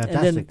 Mm-hmm.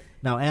 Fantastic.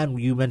 Now, Anne,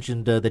 you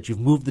mentioned that you've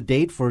moved the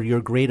date for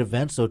your great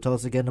event, so tell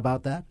us again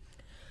about that.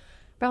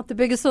 About the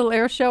biggest little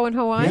air show in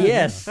Hawaii? Yeah.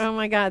 Yes. Oh,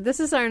 my God. This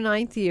is our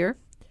 9th year.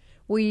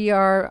 We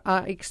are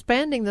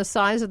expanding the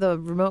size of the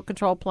remote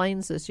control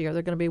planes this year.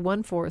 They're going to be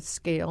 1/4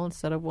 scale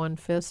instead of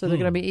 1/5, so they're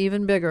going to be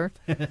even bigger.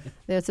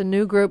 There's a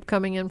new group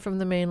coming in from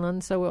the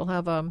mainland, so we'll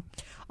have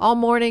all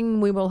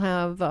morning we will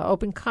have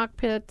open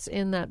cockpits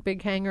in that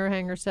big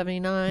hangar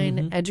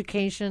 79,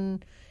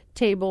 education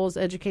tables,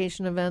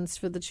 education events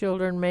for the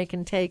children, make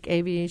and take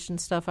aviation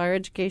stuff. Our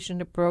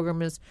education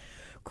program is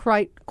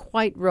quite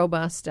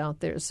robust out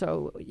there.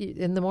 So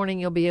in the morning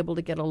you'll be able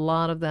to get a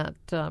lot of that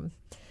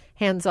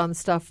hands-on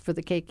stuff for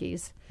the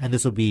keikis. And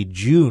this will be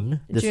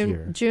June this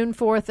year. June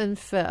 4th and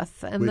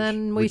 5th. And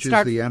then we which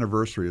start... is the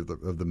anniversary of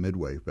the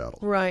Midway battle.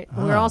 Right.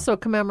 We're also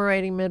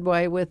commemorating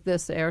Midway with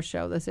this air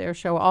show. This air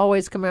show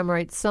always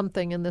commemorates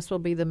something, and this will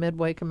be the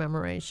Midway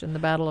commemoration, the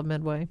Battle of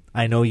Midway.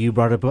 I know you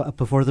brought it up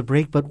before the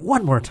break, but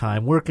one more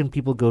time, where can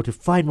people go to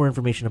find more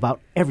information about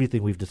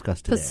everything we've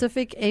discussed today?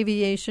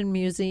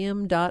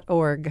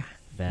 PacificAviationMuseum.org.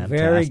 Fantastic.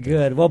 Very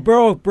good. Well,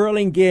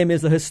 Burlingame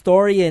is the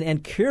historian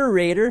and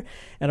curator.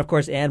 And, of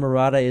course, Anne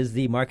Murata is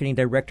the marketing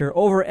director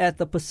over at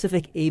the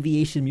Pacific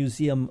Aviation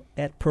Museum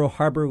at Pearl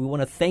Harbor. We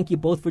want to thank you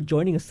both for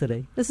joining us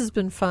today. This has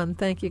been fun.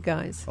 Thank you,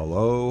 guys.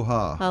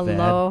 Aloha.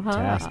 Aloha.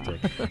 Fantastic.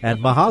 And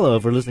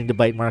mahalo for listening to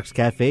Bytemarks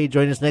Cafe.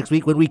 Join us next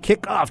week when we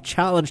kick off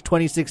Challenge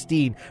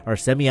 2016, our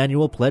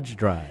semi-annual pledge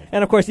drive.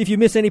 And, of course, if you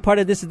miss any part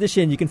of this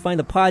edition, you can find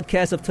the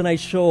podcast of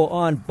tonight's show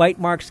on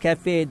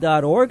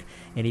bytemarkscafe.org.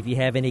 And if you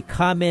have any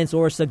comments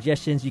or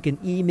suggestions, you can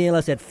email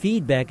us at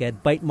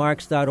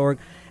feedback@bytemarks.org.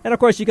 And, of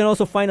course, you can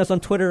also find us on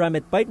Twitter. I'm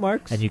at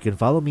Bytemarks. And you can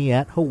follow me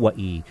at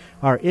Hawaii.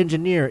 Our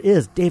engineer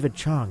is David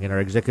Chong, and our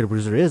executive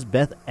producer is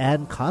Beth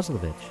Ann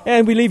Kozlovich.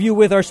 And we leave you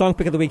with our song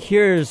pick of the week.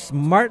 Here's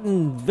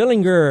Martin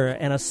Villinger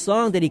and a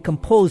song that he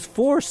composed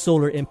for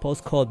Solar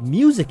Impulse called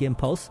Music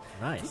Impulse.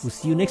 Nice. We'll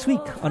see you next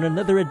week on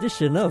another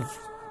edition of,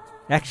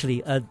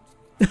 actually,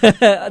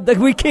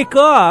 we kick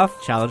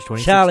off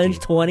Challenge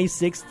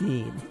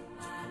 2016.